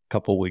talked a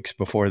couple weeks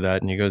before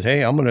that. And he goes,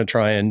 hey, I'm going to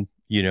try and,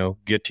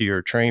 get to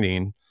your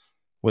training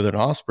with an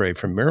Osprey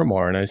from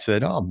Miramar. And I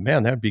said, oh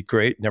man, that'd be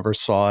great. Never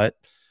saw it.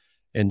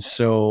 And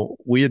so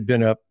we had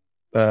been up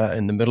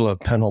in the middle of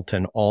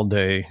Pendleton all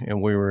day,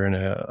 and we were in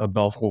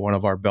one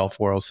of our Bell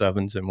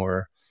 407s, and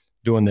we're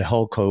doing the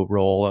Helco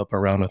roll up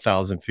around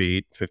 1,000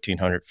 feet,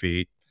 1,500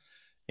 feet,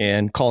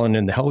 and calling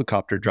in the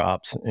helicopter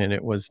drops. And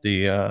it was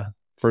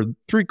for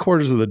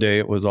 3/4 of the day,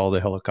 it was all the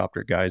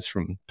helicopter guys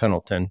from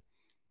Pendleton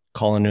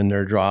calling in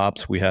their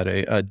drops. We had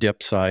a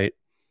dip site.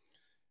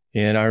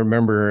 And I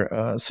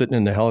remember sitting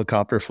in the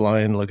helicopter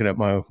flying, looking at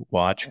my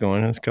watch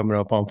going, it's coming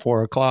up on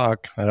 4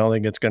 o'clock. I don't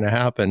think it's going to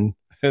happen.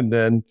 And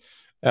then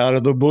out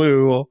of the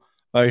blue,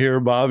 I hear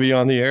Bobby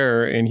on the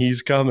air, and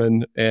he's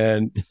coming.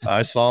 And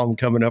I saw him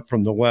coming up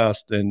from the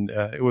west. And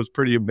it was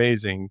pretty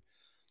amazing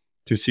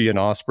to see an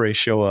Osprey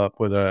show up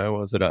with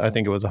I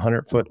think it was a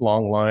 100-foot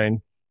long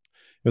line.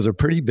 It was a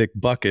pretty big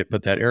bucket,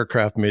 but that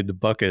aircraft made the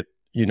bucket,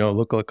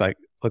 look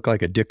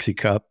like a Dixie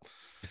cup.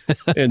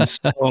 And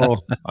so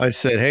I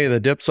said, hey,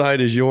 the dip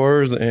side is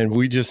yours. And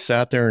we just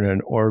sat there in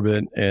an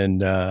orbit,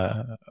 and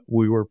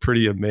we were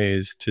pretty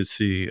amazed to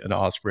see an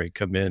Osprey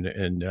come in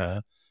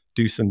and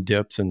do some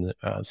dips and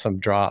some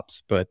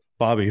drops. But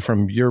Bobby,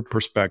 from your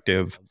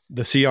perspective,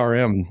 the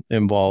CRM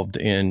involved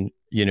in,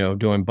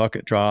 doing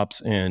bucket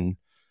drops, and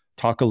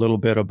talk a little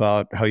bit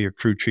about how your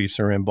crew chiefs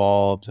are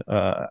involved.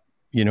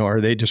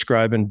 Are they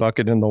describing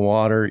bucket in the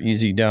water,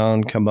 easy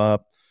down, come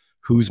up?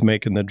 Who's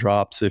making the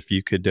drops, if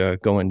you could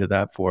go into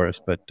that for us.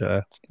 But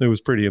it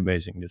was pretty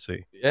amazing to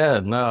see.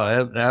 Yeah,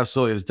 no,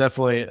 absolutely. It's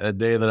definitely a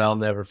day that I'll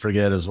never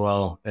forget as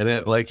well. And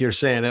it, like you're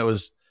saying,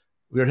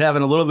 we were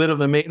having a little bit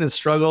of a maintenance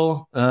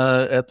struggle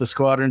at the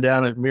squadron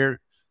down at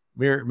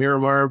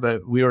Miramar,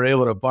 but we were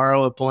able to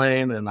borrow a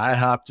plane, and I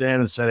hopped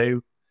in and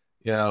said,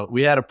 hey,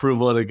 we had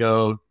approval to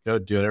go do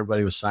it.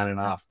 Everybody was signing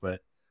off,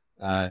 but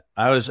I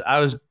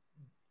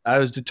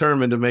was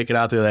determined to make it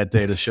out there that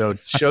day to show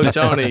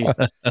Tony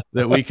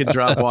that we could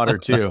drop water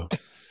too.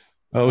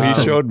 Oh, he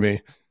showed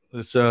me.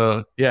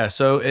 So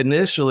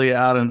initially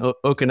out in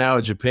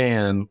Okinawa,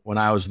 Japan, when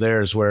I was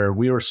there, is where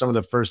we were some of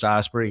the first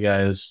Osprey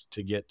guys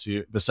to get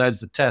to, besides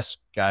the test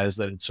guys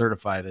that had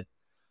certified it,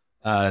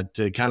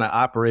 to kind of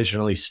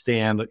operationally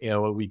stand,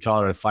 what we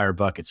call it a fire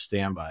bucket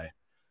standby.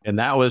 And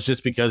that was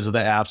just because of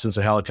the absence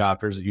of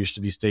helicopters that used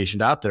to be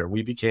stationed out there.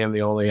 We became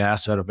the only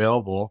asset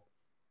available.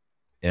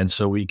 And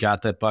so we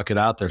got that bucket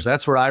out there. So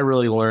that's where I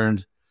really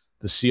learned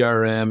the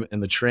CRM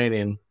and the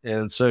training.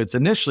 And so it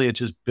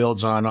just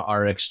builds on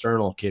our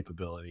external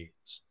capabilities.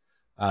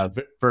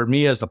 For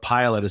me as the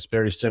pilot, it's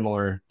very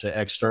similar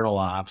to external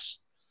ops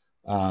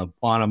on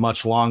a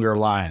much longer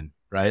line,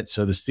 right?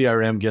 So the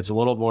CRM gets a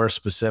little more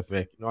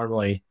specific.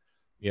 Normally,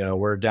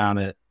 we're down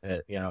at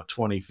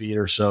 20 feet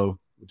or so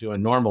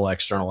doing normal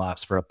external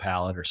ops for a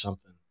pallet or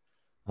something.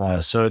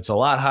 So it's a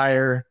lot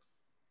higher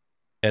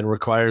and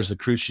requires the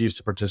crew chiefs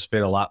to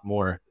participate a lot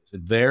more.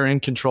 They're in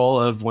control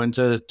of when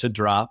to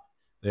drop.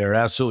 They're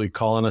absolutely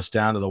calling us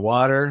down to the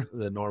water.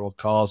 The normal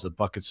calls, the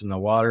buckets in the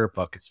water,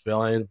 buckets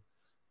filling,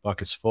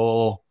 buckets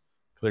full,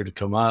 clear to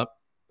come up.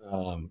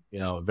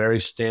 Very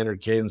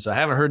standard cadence. I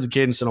haven't heard the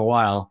cadence in a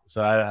while,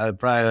 so it's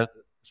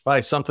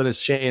probably something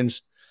that's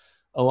changed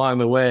along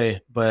the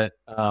way. But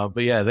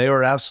yeah, they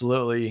were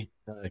absolutely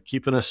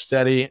keeping us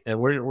steady, and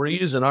we're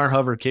using our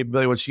hover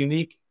capability. What's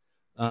unique,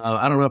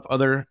 I don't know if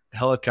other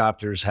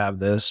helicopters have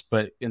this,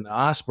 but in the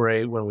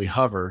Osprey, when we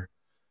hover,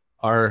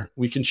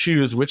 we can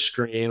choose which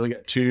screen. We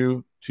got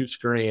two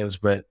screens,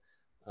 but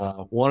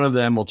one of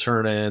them will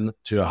turn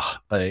into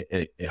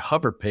a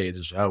hover page,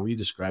 is how we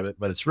describe it,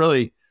 but it's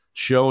really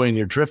showing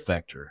your drift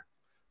vector.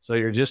 So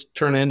you're just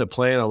turning into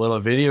playing a little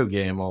video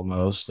game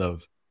almost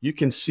of, you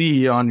can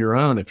see on your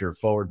own if you're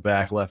forward,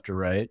 back, left, or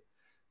right.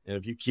 And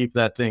if you keep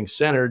that thing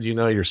centered,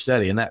 you're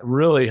steady. And that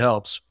really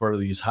helps for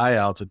these high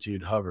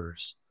altitude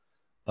hovers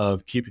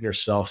of keeping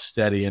yourself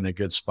steady in a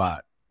good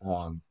spot.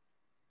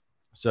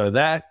 So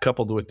that,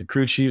 coupled with the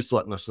crew chiefs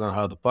letting us know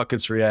how the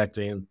bucket's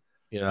reacting,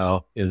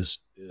 is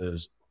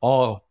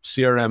all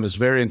CRM is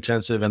very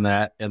intensive in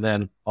that. And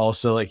then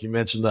also, like you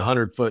mentioned, the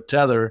 100-foot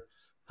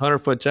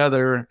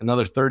tether,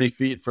 another 30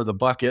 feet for the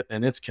bucket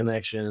and its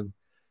connection.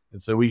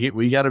 And so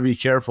we got to be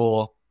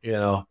careful,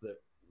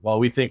 while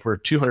we think we're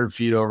 200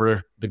 feet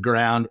over the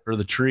ground or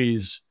the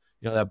trees,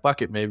 that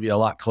bucket may be a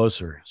lot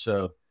closer.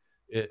 So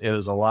it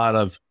is a lot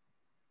of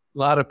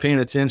paying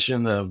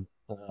attention of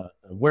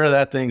where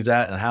that thing's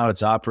at and how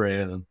it's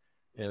operating.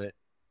 And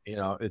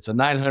it's a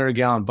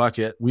 900-gallon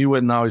bucket. We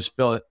wouldn't always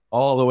fill it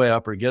all the way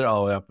up or get it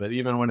all the way up, but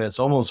even when it's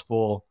almost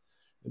full,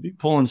 it'd be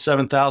pulling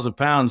 7,000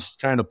 pounds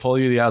trying to pull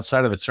you the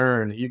outside of a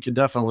turn. You can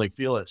definitely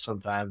feel it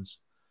sometimes,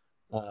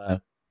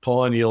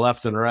 pulling you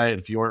left and right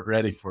if you weren't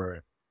ready for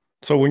it.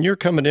 So when you're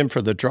coming in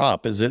for the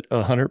drop, is it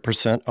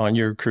 100% on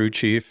your crew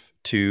chief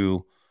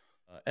to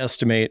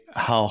estimate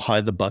how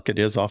high the bucket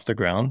is off the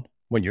ground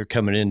when you're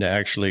coming in to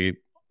actually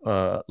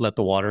let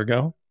the water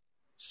go?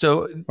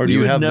 So, or do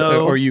you have,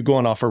 or are you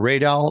going off a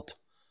rate out?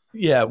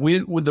 Yeah,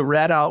 with the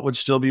rat out would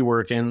still be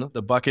working.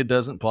 The bucket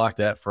doesn't block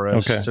that for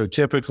us. Okay. So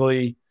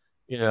typically,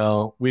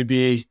 we'd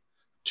be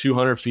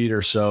 200 feet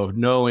or so,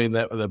 knowing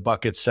that the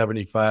bucket's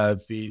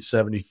 75 feet,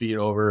 70 feet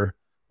over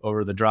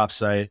the drop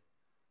site.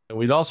 And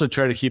we'd also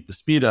try to keep the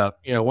speed up.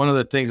 You know, one of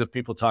the things that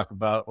people talk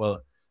about,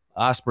 well,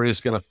 Osprey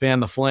is going to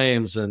fan the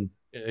flames and,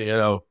 you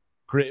know,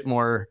 create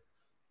more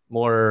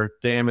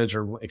damage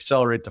or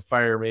accelerate the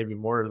fire maybe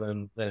more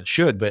than it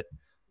should. But,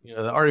 you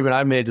know, the argument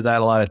I made to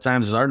that a lot of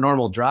times is our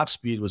normal drop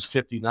speed was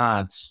 50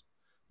 knots.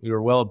 We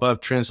were well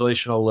above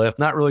translational lift,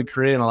 not really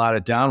creating a lot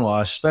of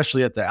downwash,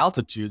 especially at the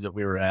altitude that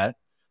we were at.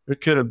 There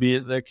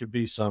could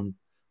be some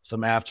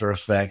after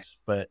effects,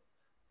 but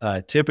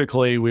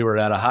typically we were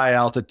at a high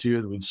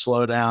altitude. We'd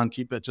slow down,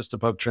 keep it just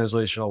above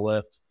translational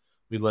lift.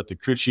 We'd let the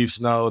crew chiefs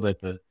know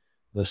that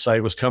the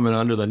site was coming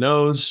under the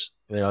nose.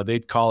 You know,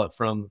 they'd call it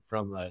from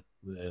the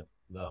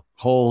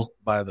hole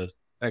by the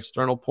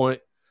external point,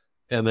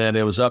 and then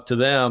it was up to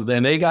them.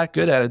 Then they got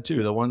good at it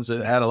too. The ones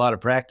that had a lot of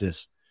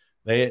practice,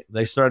 they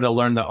started to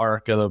learn the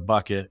arc of the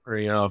bucket, or,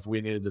 you know, if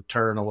we needed to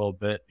turn a little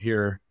bit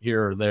here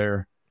or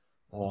there.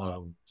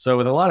 So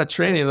with a lot of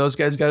training, those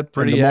guys got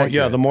pretty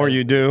accurate. The more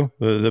you do,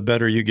 the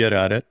better you get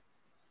at it.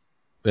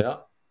 Yeah.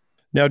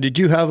 Now, did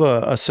you have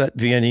a set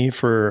VNE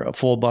for a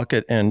full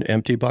bucket and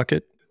empty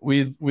bucket?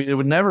 We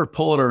would never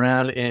pull it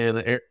around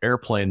in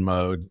airplane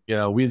mode. You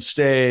know, we'd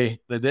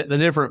stay the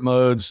different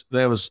modes.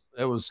 That was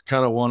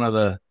kind of one of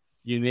the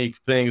unique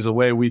things. The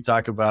way we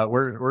talk about,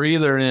 we're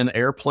either in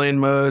airplane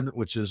mode,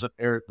 which is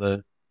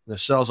the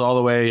nacelles all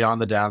the way on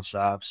the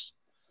downstops.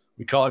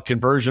 We call it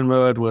conversion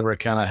mode when we're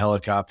kind of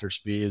helicopter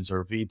speeds,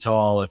 or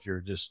VTOL if you're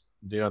just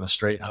doing a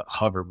straight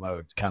hover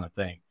mode kind of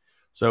thing.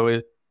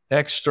 So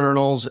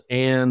externals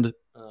and it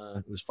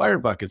was fire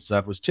bucket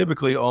stuff was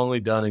typically only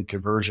done in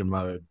conversion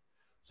mode.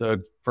 So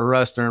for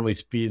us, normally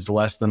speeds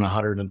less than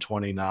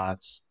 120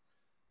 knots.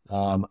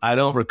 I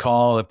don't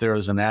recall if there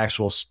was an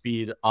actual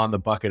speed on the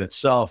bucket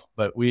itself,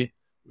 but we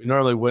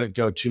normally wouldn't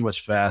go too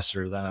much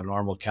faster than a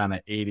normal kind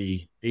of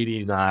 80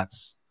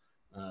 knots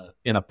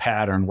in a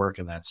pattern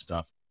working that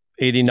stuff.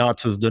 80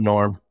 knots is the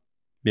norm.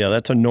 Yeah,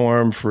 that's a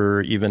norm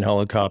for even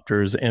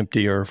helicopters,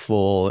 empty or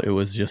full. It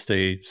was just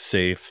a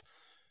safe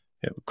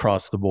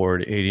across the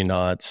board, 80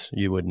 knots.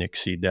 You wouldn't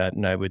exceed that.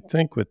 And I would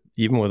think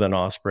even with an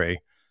Osprey,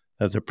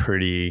 that's a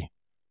pretty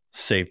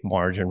safe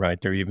margin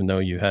right there, even though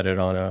you had it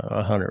on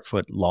a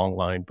 100-foot long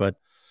line. But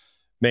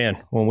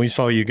man, when we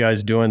saw you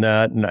guys doing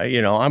that, and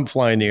I'm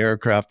flying the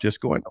aircraft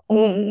just going,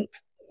 oh,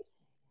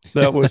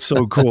 that was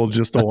so cool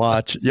just to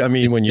watch. I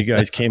mean, when you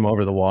guys came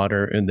over the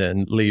water and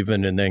then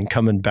leaving and then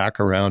coming back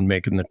around,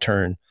 making the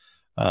turn,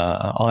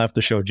 I'll have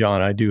to show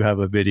John. I do have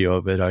a video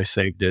of it. I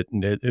saved it,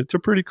 and it's a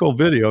pretty cool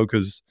video,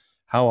 because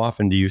how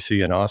often do you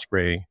see an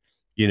Osprey,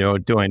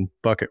 doing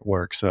bucket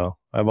work? So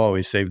I've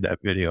always saved that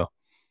video.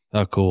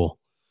 Oh, cool.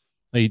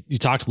 You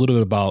talked a little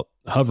bit about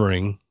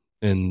hovering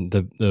in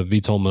the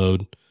VTOL mode.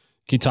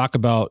 Can you talk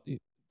about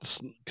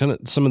kind of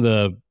some of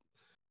the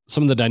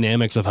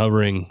dynamics of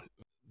hovering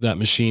that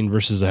machine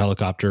versus a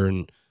helicopter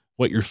and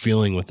what you're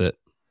feeling with it?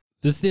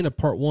 This is the end of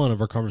part 1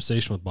 of our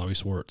conversation with Bobby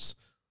Swartz.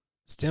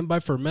 Stand by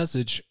for a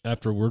message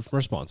after a word from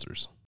our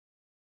sponsors.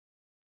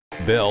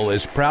 Bell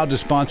is proud to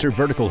sponsor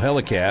Vertical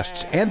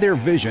Helicasts and their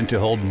vision to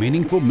hold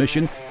meaningful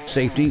mission,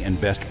 safety, and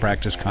best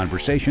practice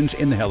conversations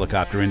in the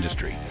helicopter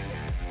industry.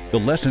 The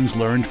lessons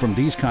learned from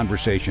these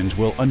conversations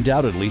will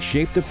undoubtedly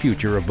shape the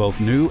future of both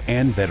new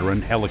and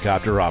veteran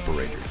helicopter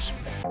operators.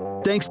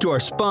 Thanks to our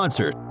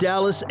sponsor,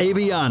 Dallas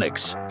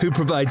Avionics, who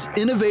provides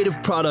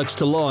innovative products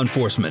to law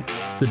enforcement,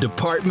 the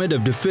Department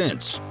of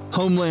Defense,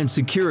 Homeland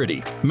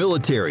Security,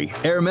 military,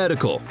 air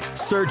medical,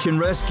 search and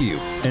rescue,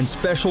 and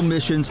special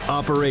missions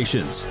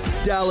operations.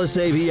 Dallas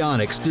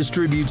Avionics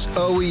distributes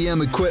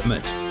OEM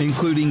equipment,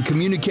 including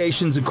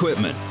communications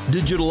equipment,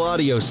 digital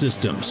audio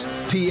systems,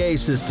 PA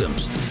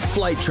systems,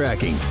 flight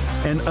tracking,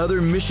 and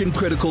other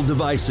mission-critical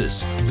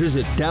devices.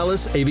 Visit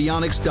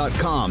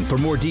DallasAvionics.com for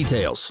more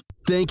details.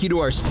 Thank you to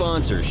our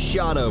sponsor,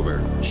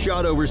 Shotover.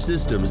 Shotover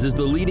Systems is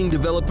the leading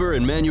developer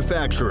and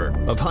manufacturer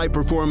of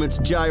high-performance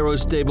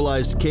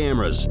gyro-stabilized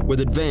cameras with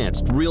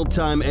advanced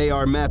real-time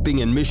AR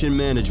mapping and mission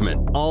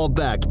management, all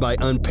backed by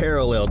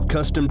unparalleled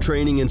custom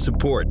training and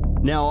support.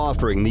 Now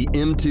offering the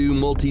M2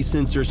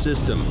 multi-sensor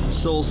system,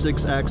 sole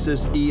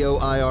 6-axis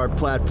EO/IR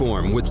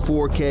platform with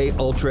 4K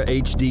Ultra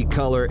HD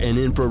color and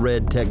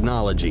infrared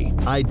technology.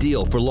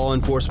 Ideal for law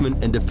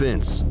enforcement and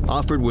defense.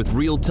 Offered with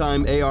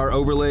real-time AR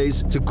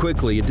overlays to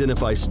quickly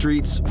identify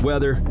streets,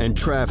 weather, and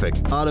traffic.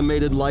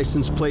 Automated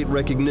license plate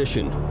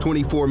recognition,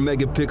 24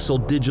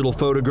 megapixel digital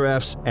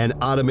photographs, and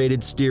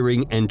automated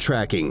steering and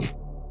tracking.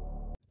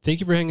 Thank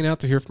you for hanging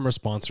out to hear from our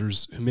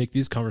sponsors who make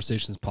these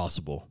conversations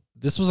possible.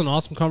 This was an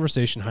awesome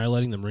conversation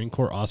highlighting the Marine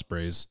Corps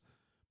Ospreys,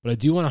 but I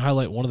do want to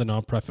highlight one of the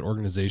nonprofit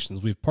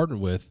organizations we've partnered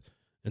with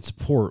and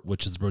support,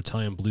 which is the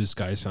Battalion Blue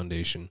Skies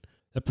Foundation,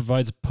 that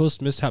provides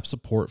post-mishap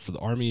support for the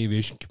Army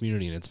aviation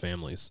community and its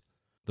families.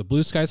 The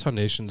Blue Skies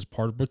Foundation is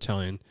part of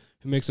Battalion,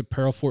 who makes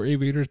apparel for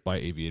aviators by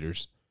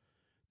aviators.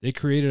 They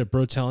created a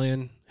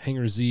Battalion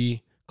Hangar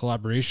Z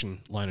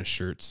collaboration line of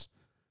shirts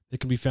that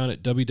can be found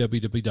at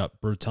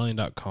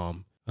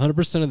www.battalion.com.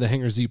 100% of the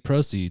Hangar Z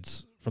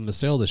proceeds from the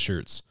sale of the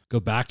shirts go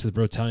back to the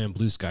Brotalion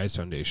Blue Skies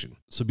Foundation.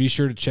 So be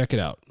sure to check it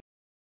out.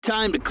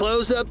 Time to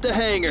close up the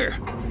hangar.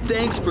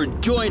 Thanks for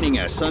joining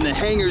us on the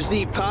Hangar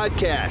Z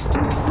podcast,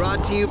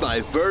 brought to you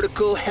by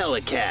Vertical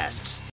Helicasts.